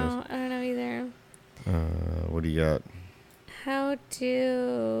don't know either. What do you got? How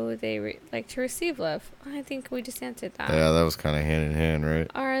do they like to receive love? I think we just answered that. Yeah, that was kind of hand in hand, right?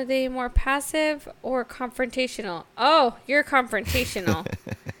 Are they more passive or confrontational? Oh, you're confrontational.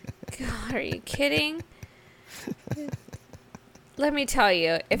 God, are you kidding? Let me tell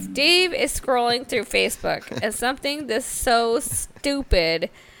you, if Dave is scrolling through Facebook and something that's so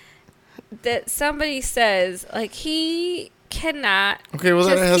stupid that somebody says, like, he cannot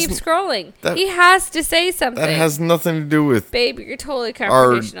just keep scrolling. He has to say something. That has nothing to do with... Babe, you're totally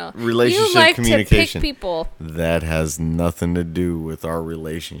confrontational. Our relationship you like communication. To pick people. That has nothing to do with our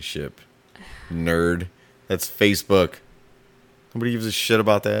relationship. Nerd. That's Facebook. Nobody gives a shit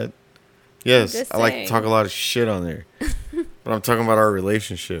about that. Yes, I like to talk a lot of shit on there. But I'm talking about our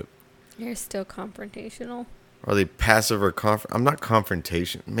relationship. You're still confrontational. Are they passive or I'm not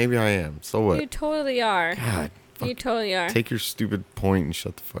confrontation. Maybe I am. So what? You totally are. God. You totally are. Take your stupid point and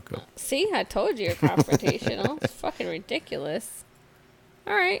shut the fuck up. See, I told you you're confrontational. It's fucking ridiculous.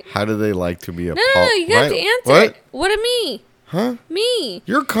 All right. How do they like to be a No, you have to answer it. What of me? Huh? Me.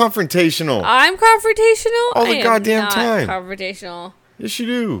 You're confrontational. I'm confrontational? All the goddamn time. Confrontational. Yes, you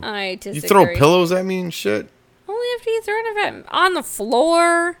do. I disagree. You throw pillows at me and shit? Only after you throw it at me. On the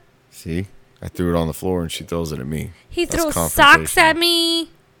floor. See? I threw it on the floor and she throws it at me. He throws socks at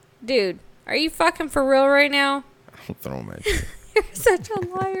me. Dude, are you fucking for real right now? I don't throw them at you. You're such a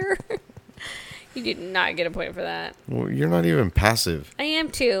liar. You did not get a point for that. Well, you're not even passive. I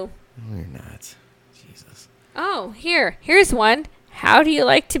am too. No, you're not. Jesus. Oh, here's one. How do you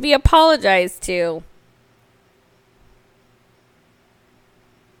like to be apologized to?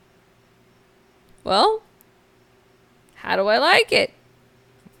 Well, how do I like it?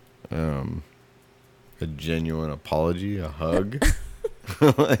 A genuine apology, a hug.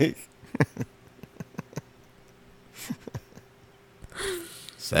 Like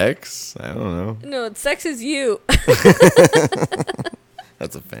sex? I don't know. No, sex is you.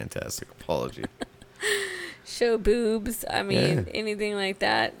 That's a fantastic apology. Show boobs. I mean, anything like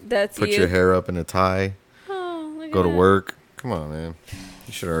that. That's Put you. your hair up in a tie. Oh, look Go at to that. work. Come on, man.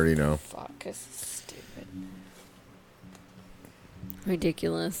 You should already know. Fuck, this is stupid.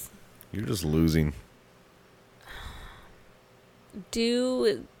 Ridiculous. You're just losing.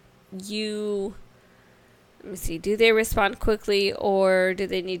 Do you... Let me see. Do they respond quickly or do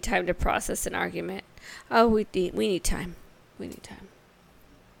they need time to process an argument? Oh, we need time. We need time.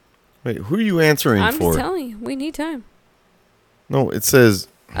 Wait, who are you answering I'm for? just telling you. We need time. No, it says...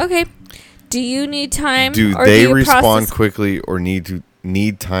 Okay. Do you need time? Do or they do you respond process? quickly or need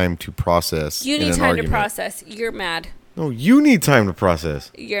time to process? You in need an time argument? to process. You're mad. No, you need time to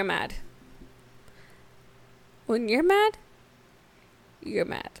process. You're mad. When you're mad, you're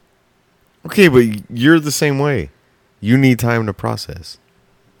mad. Okay, but you're the same way. You need time to process.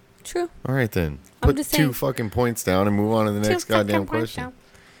 True. All right, then. I'm Put just two saying. fucking points down and move on to the next goddamn question. Blah,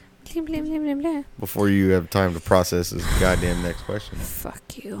 blah, blah, blah, blah. Before you have time to process this goddamn next question.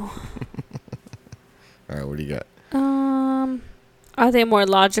 Fuck you. All right, what do you got? Are they more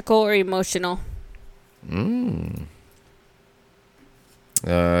logical or emotional?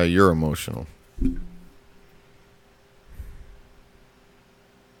 You're emotional.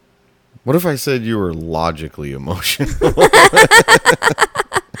 What if I said you were logically emotional?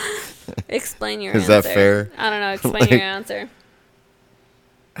 Explain your Is answer. that fair? I don't know. Explain your answer.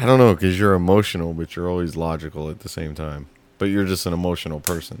 I don't know, because you're emotional, but you're always logical at the same time. But you're just an emotional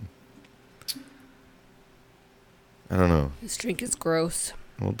person. I don't know. This drink is gross.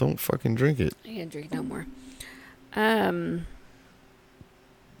 Well, don't fucking drink it. I can't drink no more. I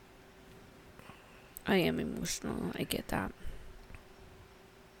am emotional. I get that.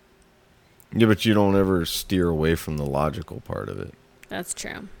 Yeah, but you don't ever steer away from the logical part of it. That's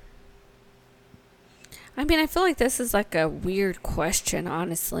true. I mean, I feel like this is like a weird question,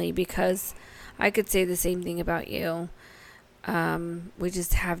 honestly, because I could say the same thing about you. We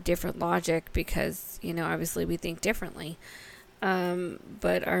just have different logic because, you know, obviously we think differently.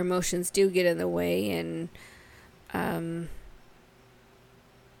 But our emotions do get in the way, and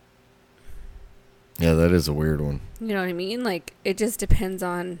Yeah, that is a weird one. you know what I mean? Like, it just depends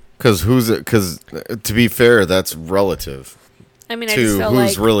on. Because to be fair, that's relative I mean, I to just felt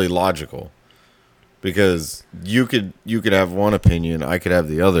who's like really logical. Because you could have one opinion, I could have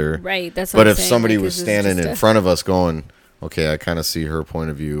the other. right. That's what But I'm if saying. somebody Like, was this is standing just in front of us going, okay, I kind of see her point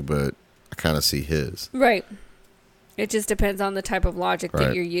of view, but I kind of see his. right. It just depends on the type of logic Right.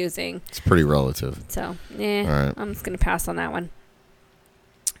 that you're using. It's pretty relative. So, All right. I'm just gonna pass on that one.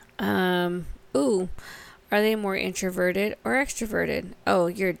 Ooh, are they more introverted or extroverted? Oh,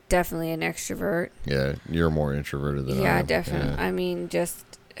 you're definitely an extrovert. Yeah, you're more introverted than I Yeah, am. definitely. Yeah. I mean, just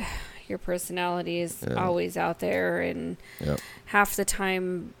your personality is Yeah. always out there, and Yep. half the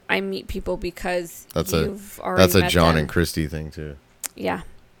time I meet people because That's you've already That's a met John them. and Christy thing too. Yeah.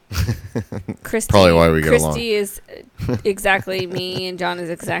 Christy, Probably why we get along. Christy is exactly me, and John is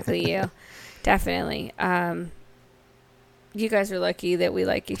exactly you. Definitely. You guys are lucky that we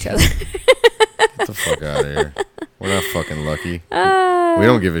like each other. Get the fuck out of here. We're not fucking lucky. We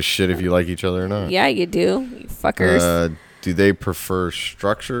don't give a shit if you like each other or not. Yeah, you do, you fuckers. Do they prefer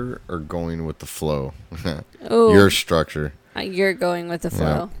structure or going with the flow? Oh, Your structure. you're going with the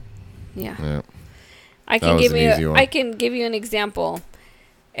flow. Yeah. Yeah. I That can was give an you. easy one. I can give you an example.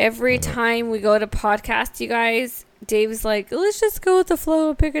 Every time we go to podcast, you guys, Dave's like, "Let's just go with the flow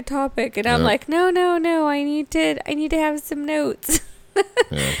and pick a topic," and I'm Yep. like, "No, no, no! I need to have some notes.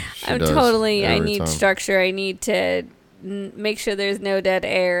 Yeah, she I'm does totally. I every need time. structure. I need to make sure there's no dead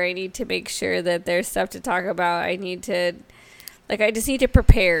air. I need to make sure that there's stuff to talk about. I need to, like, I just need to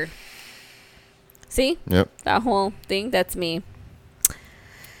prepare. See Yep. that whole thing? That's me."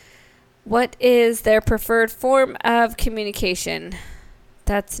 What is their preferred form of communication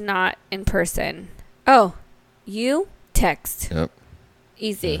that's not in person? Oh, you text. Yep.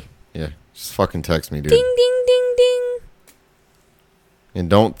 Easy. Yeah. Just fucking text me, dude. Ding, ding, ding, ding. And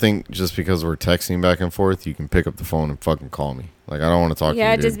don't think just because we're texting back and forth, you can pick up the phone and fucking call me. Like, I don't want to talk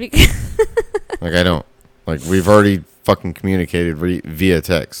Yeah, to you, just dude. because. Like, I don't. Like, we've already fucking communicated via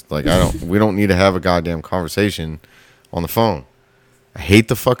text. Like, we don't need to have a goddamn conversation on the phone. I hate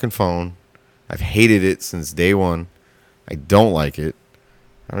the fucking phone. I've hated it since day one. I don't like it.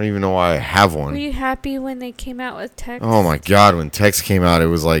 I don't even know why I have Were one. you happy when they came out with text? Oh my God, when text came out, it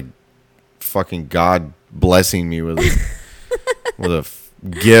was like fucking God blessing me with a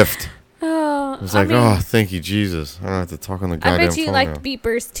gift. Oh, It was like, oh, thank you, Jesus. I don't have to talk on the I goddamn bet you phone liked now.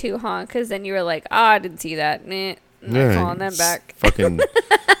 beepers too, huh? Because then you were like, "Oh, I didn't see that. Nah, I'm not Yeah, calling them it's back." Fucking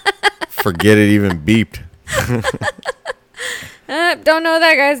forget it even beeped. Don't know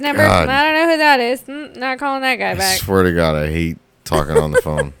that guy's number. God. I don't know who that is. Not calling that guy I back. swear to God, I hate talking on the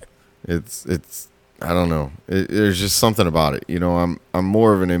phone. It's I don't know. There's just something about it. You know, I'm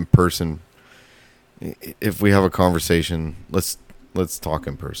more of an in-person. If we have a conversation, let's talk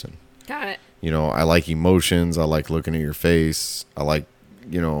in person. Got it. You know, I like emotions. I like looking at your face. I like,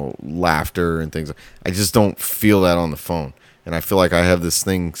 laughter and things. I just don't feel that on the phone. And I feel like I have this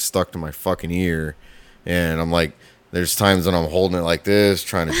thing stuck to my fucking ear. And I'm like, there's times when I'm holding it like this,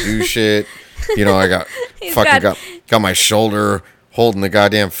 trying to do shit. I got got my shoulder holding the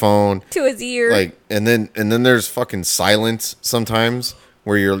goddamn phone To his ear. like, and then there's fucking silence sometimes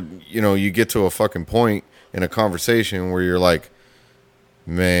where you get to a fucking point in a conversation where you're like,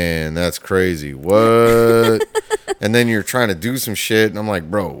 man, that's crazy. What? And then you're trying to do some shit, and I'm like,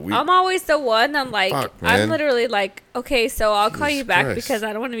 bro, I'm always the one. I'm like, Fuck, I'm man. literally like, okay, so I'll call Jesus you back Christ. because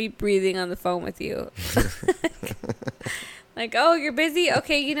I don't want to be breathing on the phone with you. Like, oh, you're busy?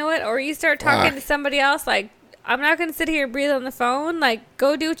 Okay, you know what? Or you start talking to somebody else, like, I'm not going to sit here and breathe on the phone. Like,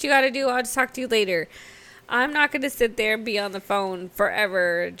 go do what you got to do. I'll just talk to you later. I'm not going to sit there and be on the phone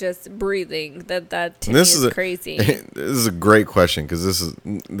forever just breathing. That to me is crazy. This is a great question because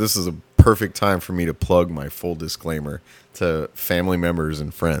this is a perfect time for me to plug my full disclaimer to family members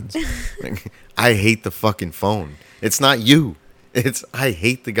and friends. I hate the fucking phone. It's not you. I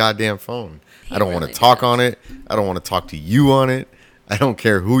hate the goddamn phone. I don't want to really talk does. on it. I don't want to talk to you on it. I don't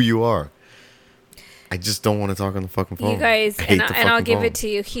care who you are. I just don't want to talk on the fucking phone. You guys, I hate and the I'll fucking give phone. it to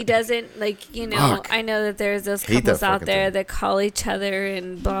you. He doesn't, Fuck. I know that there's those Hate that couples out fucking there thing. that call each other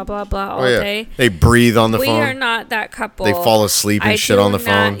and blah, blah, blah all Oh, yeah. day. They breathe on the We phone. are not that couple. They fall asleep and I shit do on the not-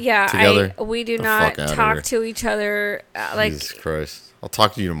 phone Yeah, together. we do The not fuck outta talk here. to each other. Jesus Christ. I'll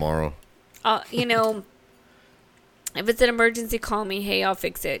talk to you tomorrow. If it's an emergency, call me. Hey, I'll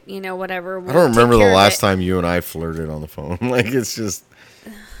fix it. Whatever. I don't remember the last time you and I flirted on the phone. Like, it's just...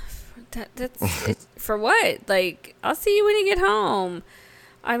 That's it's, for what? Like, I'll see you when you get home.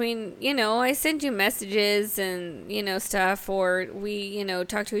 I mean, I send you messages and, stuff, or we,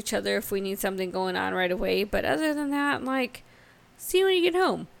 talk to each other if we need something going on right away. But other than that, like, see you when you get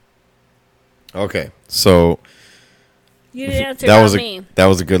home. Okay, so You didn't answer that about was me. that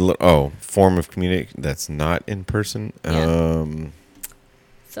was a good form of communication that's not in person. Yeah.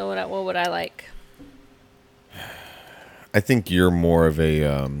 So what would I like? I think you're more of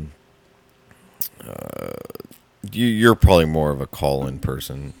a you're probably more of a call-in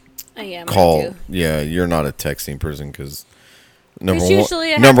person. I am. I Call, do. yeah. You're not a texting person because Usually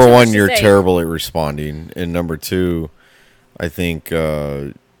I have number too much one, to you're say. terrible at responding, and number two, I think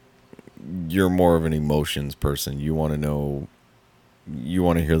you're more of an emotions person. You want to know, you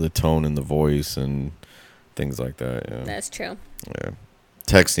want to hear the tone in the voice and things like that. Yeah. That's true. Yeah.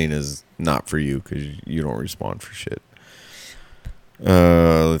 Texting is not for you because you don't respond for shit.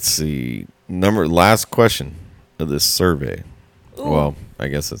 Let's see. Last question of this survey. Ooh. Well, I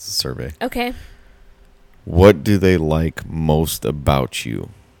guess it's a survey. Okay. What do they like most about you?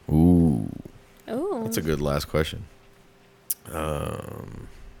 Ooh. Ooh. That's a good last question.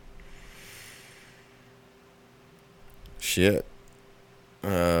 Shit.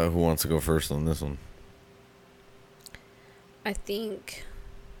 Who wants to go first on this one? I think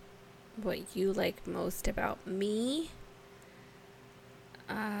what you like most about me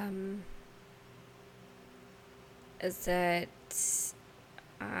is that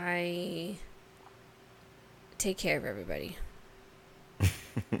I take care of everybody.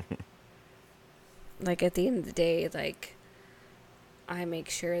 Like, at the end of the day, like, I make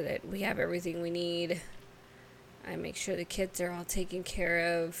sure that we have everything we need. I make sure the kids are all taken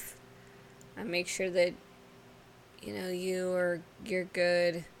care of. I make sure that, you're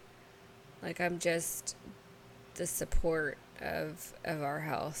good. Like, I'm just the support of our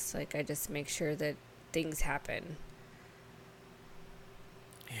house. Like, I just make sure that things happen.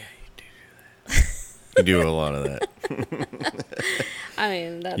 Yeah, you do that. You do a lot of that. I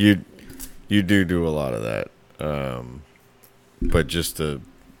mean, that's... You do a lot of that. But just to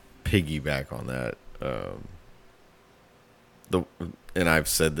piggyback on that, and I've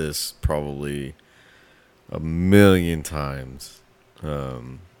said this probably a million times.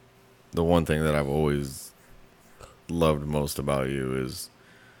 The one thing that I've always loved most about you is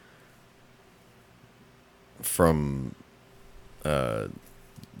from the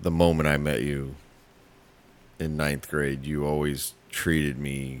moment I met you in 9th grade, you always treated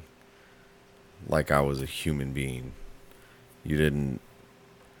me like I was a human being. You didn't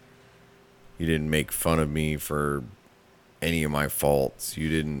make fun of me for any of my faults. You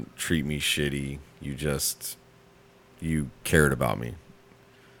didn't treat me shitty. You cared about me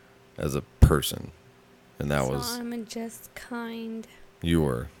as a person. And that was... I'm just kind. You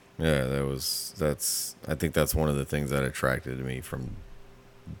were. Yeah, I think that's one of the things that attracted me from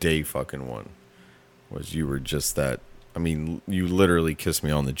day fucking one. Was you were just that... I mean, you literally kissed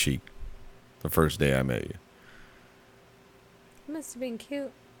me on the cheek the first day I met you. Must have been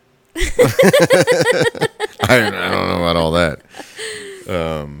cute. I don't know about all that.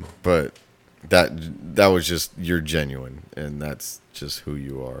 But that was just, you're genuine, and that's just who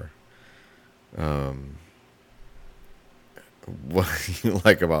you are. What you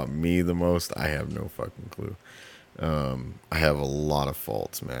like about me the most, I have no fucking clue. I have a lot of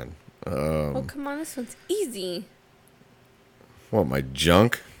faults, man. Oh, come on, this one's easy. What, my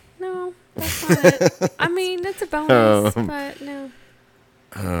junk? No, that's not it. I mean, that's a bonus, but no.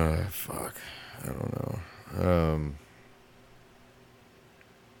 Fuck. I don't know.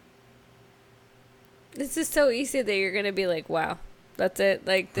 This is so easy that you're gonna be like, wow, that's it.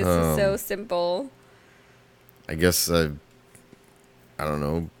 Like, this is so simple. I guess I don't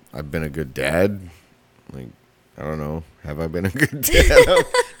know. I've been a good dad. Like, I don't know. Have I been a good dad?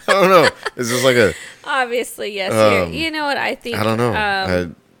 I don't know. It's just like a... Obviously, yes. You know what I think? I don't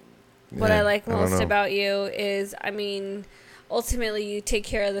know. What I like most about you is, I mean, ultimately you take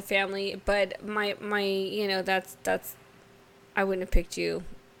care of the family, but my that's I wouldn't have picked you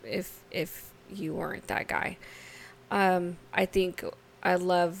if you weren't that guy. I think I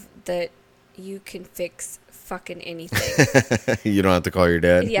love that you can fix fucking anything. You don't have to call your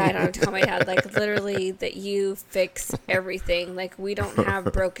dad? Yeah, I don't have to call my dad. Like, literally, that you fix everything. Like, we don't have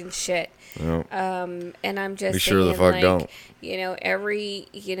broken shit. Nope. And I'm just we thinking, sure the fuck like, don't.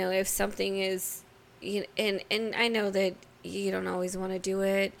 If something is, and I know that you don't always want to do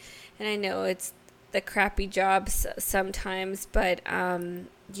it, and I know it's the crappy jobs sometimes, but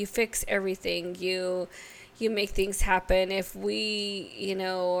you fix everything. You make things happen. If we,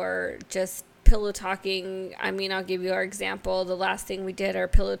 are just pillow talking, I mean, I'll give you our example. The last thing we did, our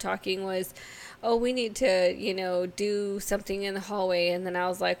pillow talking was, oh, we need to, do something in the hallway. And then I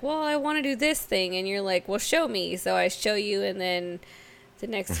was like, well, I want to do this thing. And you're like, well, show me. So I show you. And then the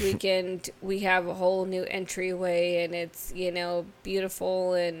next weekend, we have a whole new entryway, and it's,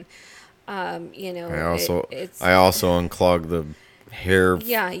 beautiful. And, I also unclogged the hair.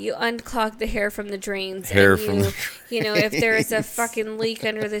 Yeah, you unclog the hair from the drains. Hair and from the if there's a fucking leak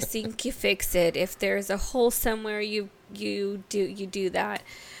under the sink, you fix it. If there's a hole somewhere, you do that.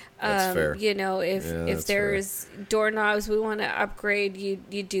 That's fair. If there's doorknobs we want to upgrade,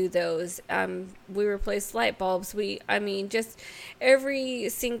 you do those. We replace light bulbs. Just every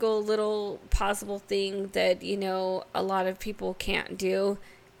single little possible thing that, a lot of people can't do,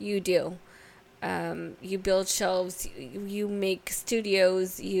 you do. You build shelves, you make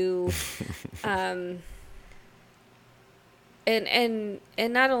studios, and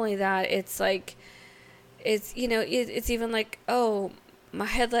not only that, it's like, it's even like, oh, my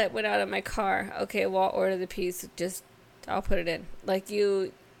headlight went out of my car. Okay, well, I'll order the piece. I'll put it in. Like,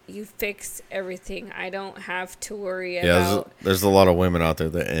 you fix everything. I don't have to worry about. There's a lot of women out there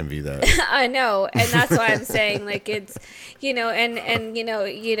that envy that. I know, and that's why I'm saying, like, it's,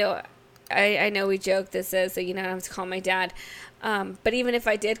 I know we joke this is, I don't have to call my dad. But even if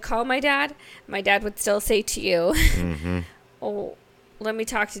I did call my dad would still say to you, Mm-hmm. oh, let me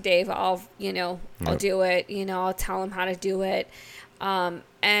talk to Dave. I'll do it. I'll tell him how to do it. And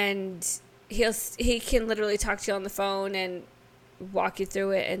he can literally talk to you on the phone and walk you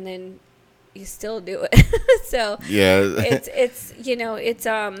through it, and then you still do it. So yeah, it's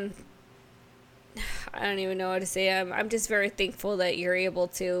I don't even know what to say. I'm just very thankful that you're able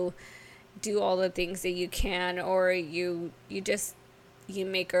to do all the things that you can, or you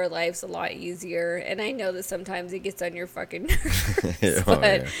make our lives a lot easier. And I know that sometimes it gets on your fucking nerves.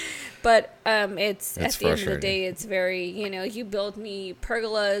 But it's at the end of the day, it's very, you build me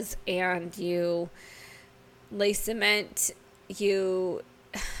pergolas and you lay cement, I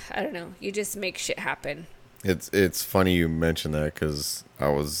don't know, you just make shit happen. It's funny you mentioned that, because I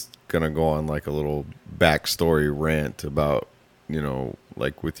was going to go on like a little backstory rant about,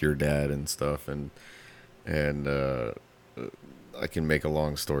 like with your dad and stuff. And I can make a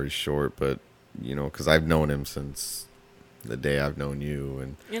long story short, but, because I've known him since the day I've known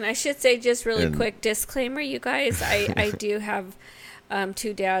you. And I should say, just really quick disclaimer, you guys, I do have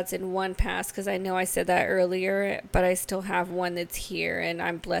 2 dads and 1 passed, because I know I said that earlier, but I still have 1 that's here, and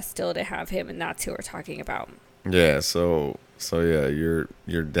I'm blessed still to have him, and that's who we're talking about. Yeah, so yeah, your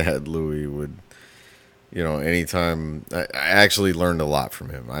dad Louis would, anytime I actually learned a lot from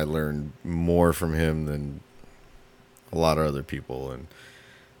him. I learned more from him than a lot of other people,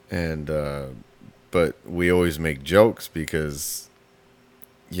 but we always make jokes because,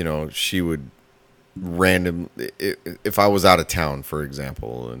 she would if I was out of town, for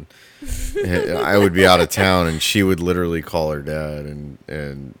example, and I would be out of town, and she would literally call her dad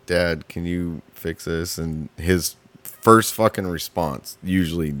and Dad, can you fix this? And his first fucking response,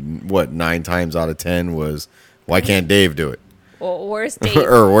 usually 9 times out of 10, was, why can't Dave do it? Well, where's Dave?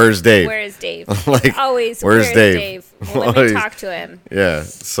 Or where's Dave? Where's Dave? Like, always, where's Dave? Well, let me talk to him. Yeah.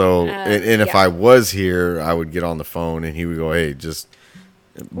 So, and if I was here, I would get on the phone, and he would go, hey, just...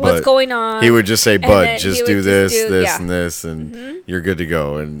 What's going on? He would just say, bud, just do this, yeah. and this, and you're good to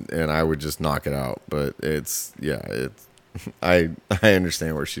go. And I would just knock it out. But I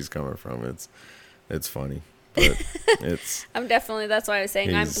understand where she's coming from. It's funny. But that's why I was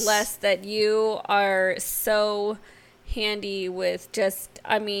saying I'm blessed that you are so handy with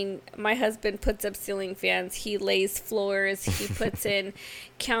my husband puts up ceiling fans, he lays floors, he puts in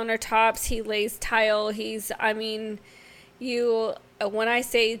countertops, he lays tile, when I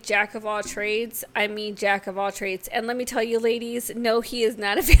say jack of all trades, I mean jack of all trades. And let me tell you, ladies, no, he is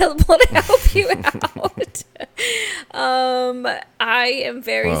not available to help you out. I am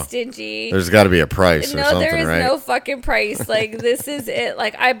very stingy. There's got to be a price or something, right? No, there is no fucking price. Like, this is it.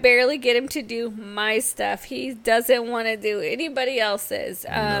 Like, I barely get him to do my stuff. He doesn't want to do anybody else's.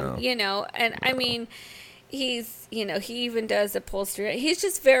 No. And he even does upholstery. He's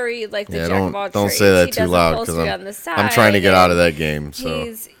just very like the jack of all trades. Don't say that too loud, because I'm trying to get out of that game.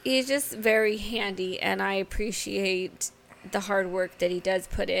 So he's just very handy, and I appreciate the hard work that he does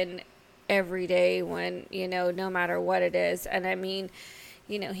put in every day when, no matter what it is. And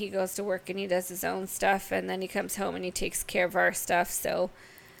he goes to work and he does his own stuff, and then he comes home and he takes care of our stuff. So,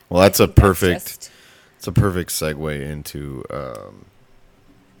 well, it's a perfect segue into,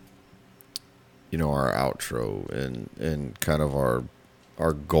 our outro and kind of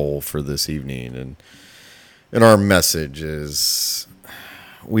our goal for this evening. And our message is,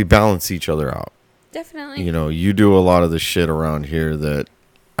 we balance each other out. Definitely. You know, you do a lot of the shit around here that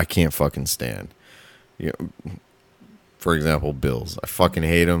I can't fucking stand. You know, for example, bills. I fucking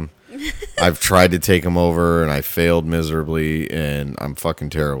hate them. I've tried to take them over and I failed miserably, and I'm fucking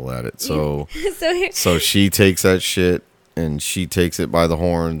terrible at it. So, so she takes that shit and she takes it by the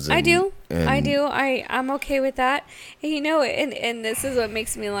horns. And, I do. And I'm okay with that. And, you know, and this is what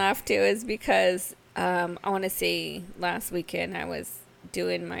makes me laugh too, is because I want to say last weekend I was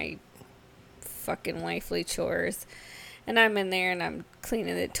doing my fucking wifely chores, and I'm in there and I'm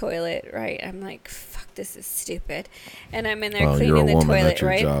cleaning the toilet, right? I'm like, fuck, this is stupid. And I'm in there cleaning the toilet,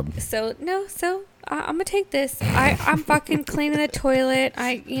 right? Job. So I'm gonna take this. I'm fucking cleaning the toilet.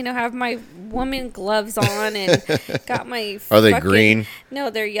 I, you know, have my woman gloves on and got my Are they green? No,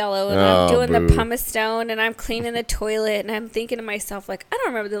 they're yellow. And I'm doing the pumice stone and I'm cleaning the toilet, and I'm thinking to myself, like, I don't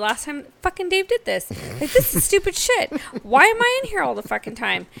remember the last time fucking Dave did this. Like, this is stupid shit. Why am I in here all the fucking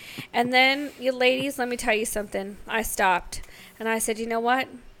time? And then, you ladies, let me tell you something. I stopped and I said, you know what?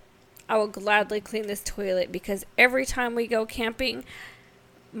 I will gladly clean this toilet, because every time we go camping,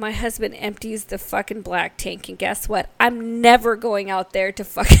 my husband empties the fucking black tank, and guess what? I'm never going out there to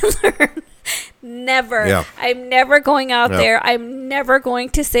fucking learn. Never. Yeah. I'm never going out there. I'm never going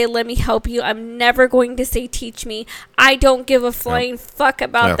to say, let me help you. I'm never going to say, teach me. I don't give a flying fuck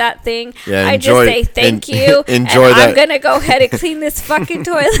about that thing. Yeah, I just say thank you. Enjoy and that. I'm going to go ahead and clean this fucking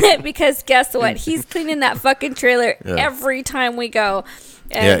toilet, because guess what? He's cleaning that fucking trailer every time we go.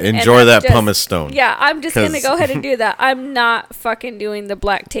 And, enjoy that pumice stone. Yeah, I'm just going to go ahead and do that. I'm not fucking doing the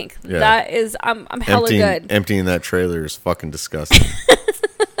black tank. Yeah. That is, I'm hella good. Emptying that trailer is fucking disgusting.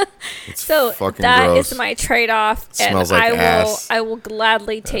 It's so fucking that gross. Is my trade-off, and smells like ass. I will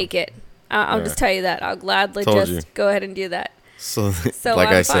gladly take it. I'll just tell you that. I'll gladly go ahead and do that. So like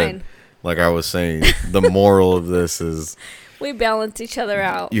I said, like I was saying, the moral of this is we balance each other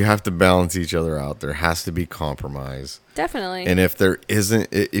out. You have to balance each other out. There has to be compromise. Definitely. And if there isn't,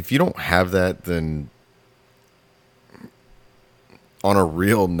 if you don't have that, then on a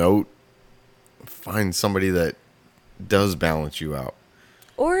real note, find somebody that does balance you out.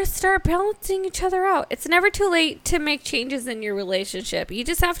 Or start balancing each other out. It's never too late to make changes in your relationship. You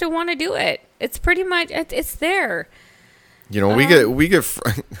just have to want to do it. It's pretty much, it's there. You know, we get,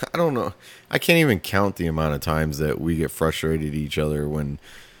 I don't know. I can't even count the amount of times that we get frustrated at each other when,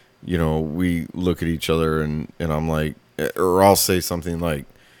 you know, we look at each other and I'm like, or I'll say something like,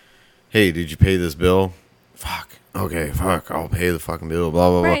 hey, did you pay this bill? Fuck. Okay, fuck. I'll pay the fucking bill, blah,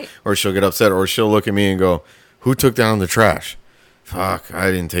 blah, blah. Or she'll get upset, or she'll look at me and go, who took down the trash? Fuck,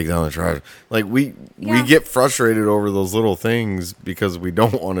 I didn't take down the trash. Like, we get frustrated over those little things because we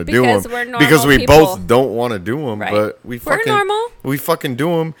don't want to do them. Because we both don't want to do them, but we're normal. We fucking do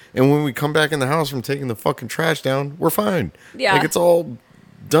them, and when we come back in the house from taking the fucking trash down, we're fine. Yeah, like, it's all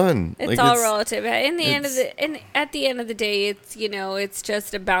done. It's all relative. At the end of the day, it's, you know, it's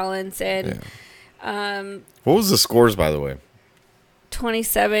just a balance. And what was the scores, by the way?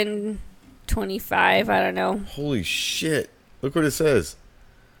 27-25. I don't know. Holy shit. Look what it says.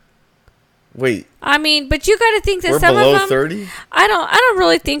 Wait. I mean, but you got to think that we're some below of them. 30? I don't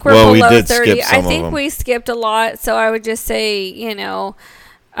really think we're below 30. I think we skipped a lot, so I would just say, you know,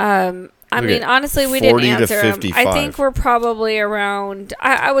 I mean, honestly, we didn't answer them. I think we're probably around.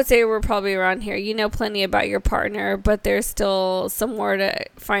 I would say we're probably around here. You know plenty about your partner, but there's still some more to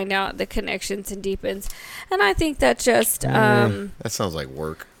find out, the connections and deepens. And I think that just that sounds like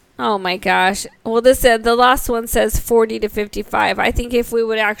work. Oh my gosh. Well, the last one says 40 to 55. I think if we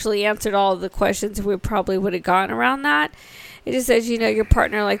would actually answered all of the questions, we probably would have gotten around that. It just says, you know, your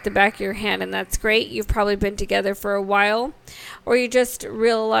partner like the back of your hand, and that's great. You've probably been together for a while, or you just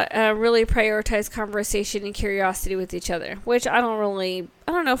really prioritize conversation and curiosity with each other, which I don't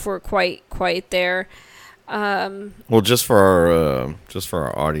know if we're quite there. Well, just for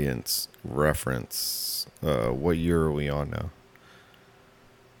our audience reference, what year are we on now?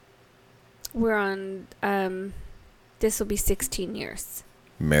 We're on, this will be 16 years.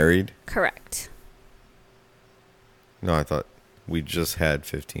 Married? Correct. No, I thought we just had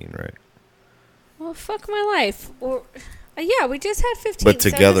 15, right? Well, fuck my life. Yeah, we just had 15. But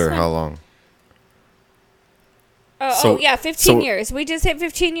together, how long? 15 years. We just hit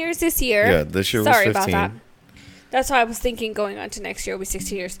 15 years this year. Yeah, this year was 15. Sorry about that. That's why I was thinking going on to next year will be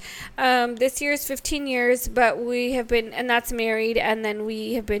 16 years. This year is 15 years, but we have been, and that's married, and then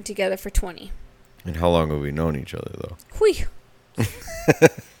we have been together for 20. And how long have we known each other, though? Whew.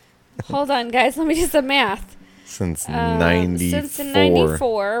 Hold on, guys. Let me do some math. Since 94. Since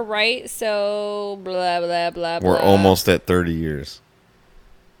 94, right? So, blah, blah, blah, blah. We're almost at 30 years.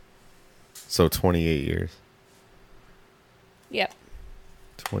 So, 28 years. Yep.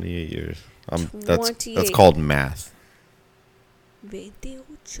 28 years. That's 28. called math. 28.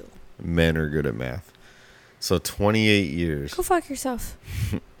 Men are good at math. So 28 years. Go fuck yourself.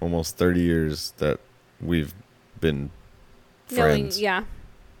 Almost 30 years that we've been friends. Yeah.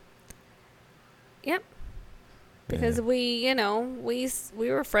 Yep. Because Yeah. we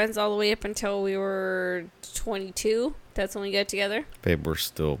were friends all the way up until we were 22. That's when we got together. Babe, we're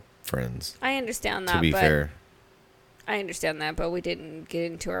still friends. I understand that. To be fair. I understand that, but we didn't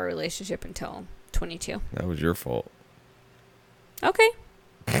get into our relationship until 22. That was your fault. Okay.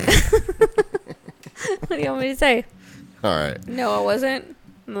 What do you want me to say? All right. No, it wasn't.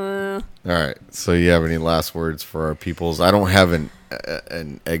 All right. So you have any last words for our peoples? I don't have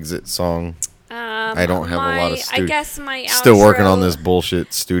an exit song. I don't have a lot of I guess my still working on outro- this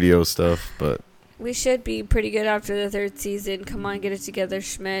bullshit studio stuff, but We should be pretty good after the third season. Come on, get it together,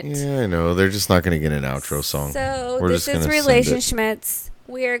 Schmidt. yeah, I know. They're just not going to get an outro song. So We're this just is gonna send Relation it. Schmitz.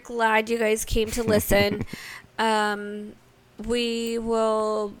 We are glad you guys came to listen. We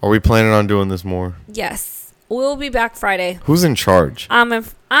will. Are we planning on doing this more? Yes, we'll be back Friday. Who's in charge? I'm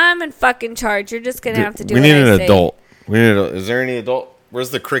in fucking charge. You're just gonna have to do. We what need I an say. adult. Is there any adult?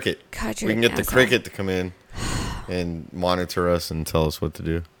 Where's the cricket? God, We you're can an get the asshole. cricket to come in and monitor us and tell us what to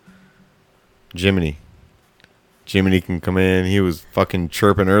do. Jiminy can come in. He was fucking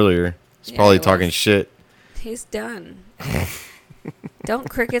chirping earlier. He's Yeah, probably he talking was. shit. He's done. Don't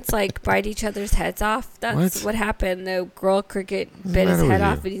crickets like bite each other's heads off? That's what happened. The girl cricket What's bit the his matter head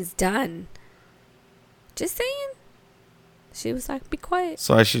with off you? and he's done. Just saying. She was like, be quiet.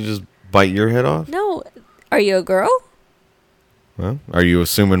 So I should just bite your head off? No. Are you a girl? Well, are you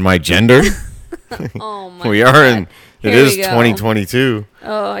assuming my gender? Oh my We are God. in. It Here is we go. 2022.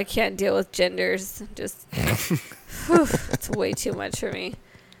 Oh, I can't deal with genders. Just, whew, it's way too much for me.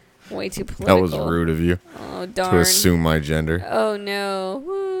 Way too That political. was rude of you Oh, to darn. assume my gender. Oh, no.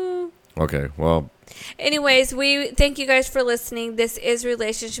 Woo. Okay, well, Anyways, we thank you guys for listening. This is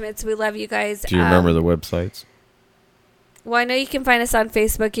Relationships. We love you guys. do you remember the websites? Well, I know you can find us on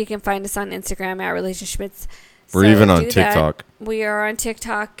Facebook. You can find us on Instagram at Relationships. We're So even on do that. TikTok. We are on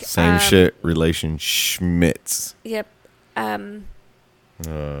TikTok. Same shit. Relation Schmitz. Yep. Other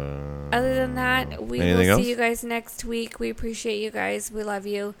than that, we Anything will else? see you guys next week. We appreciate you guys. We love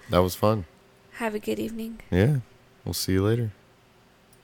you. That was fun. Have a good evening. Yeah. We'll see you later.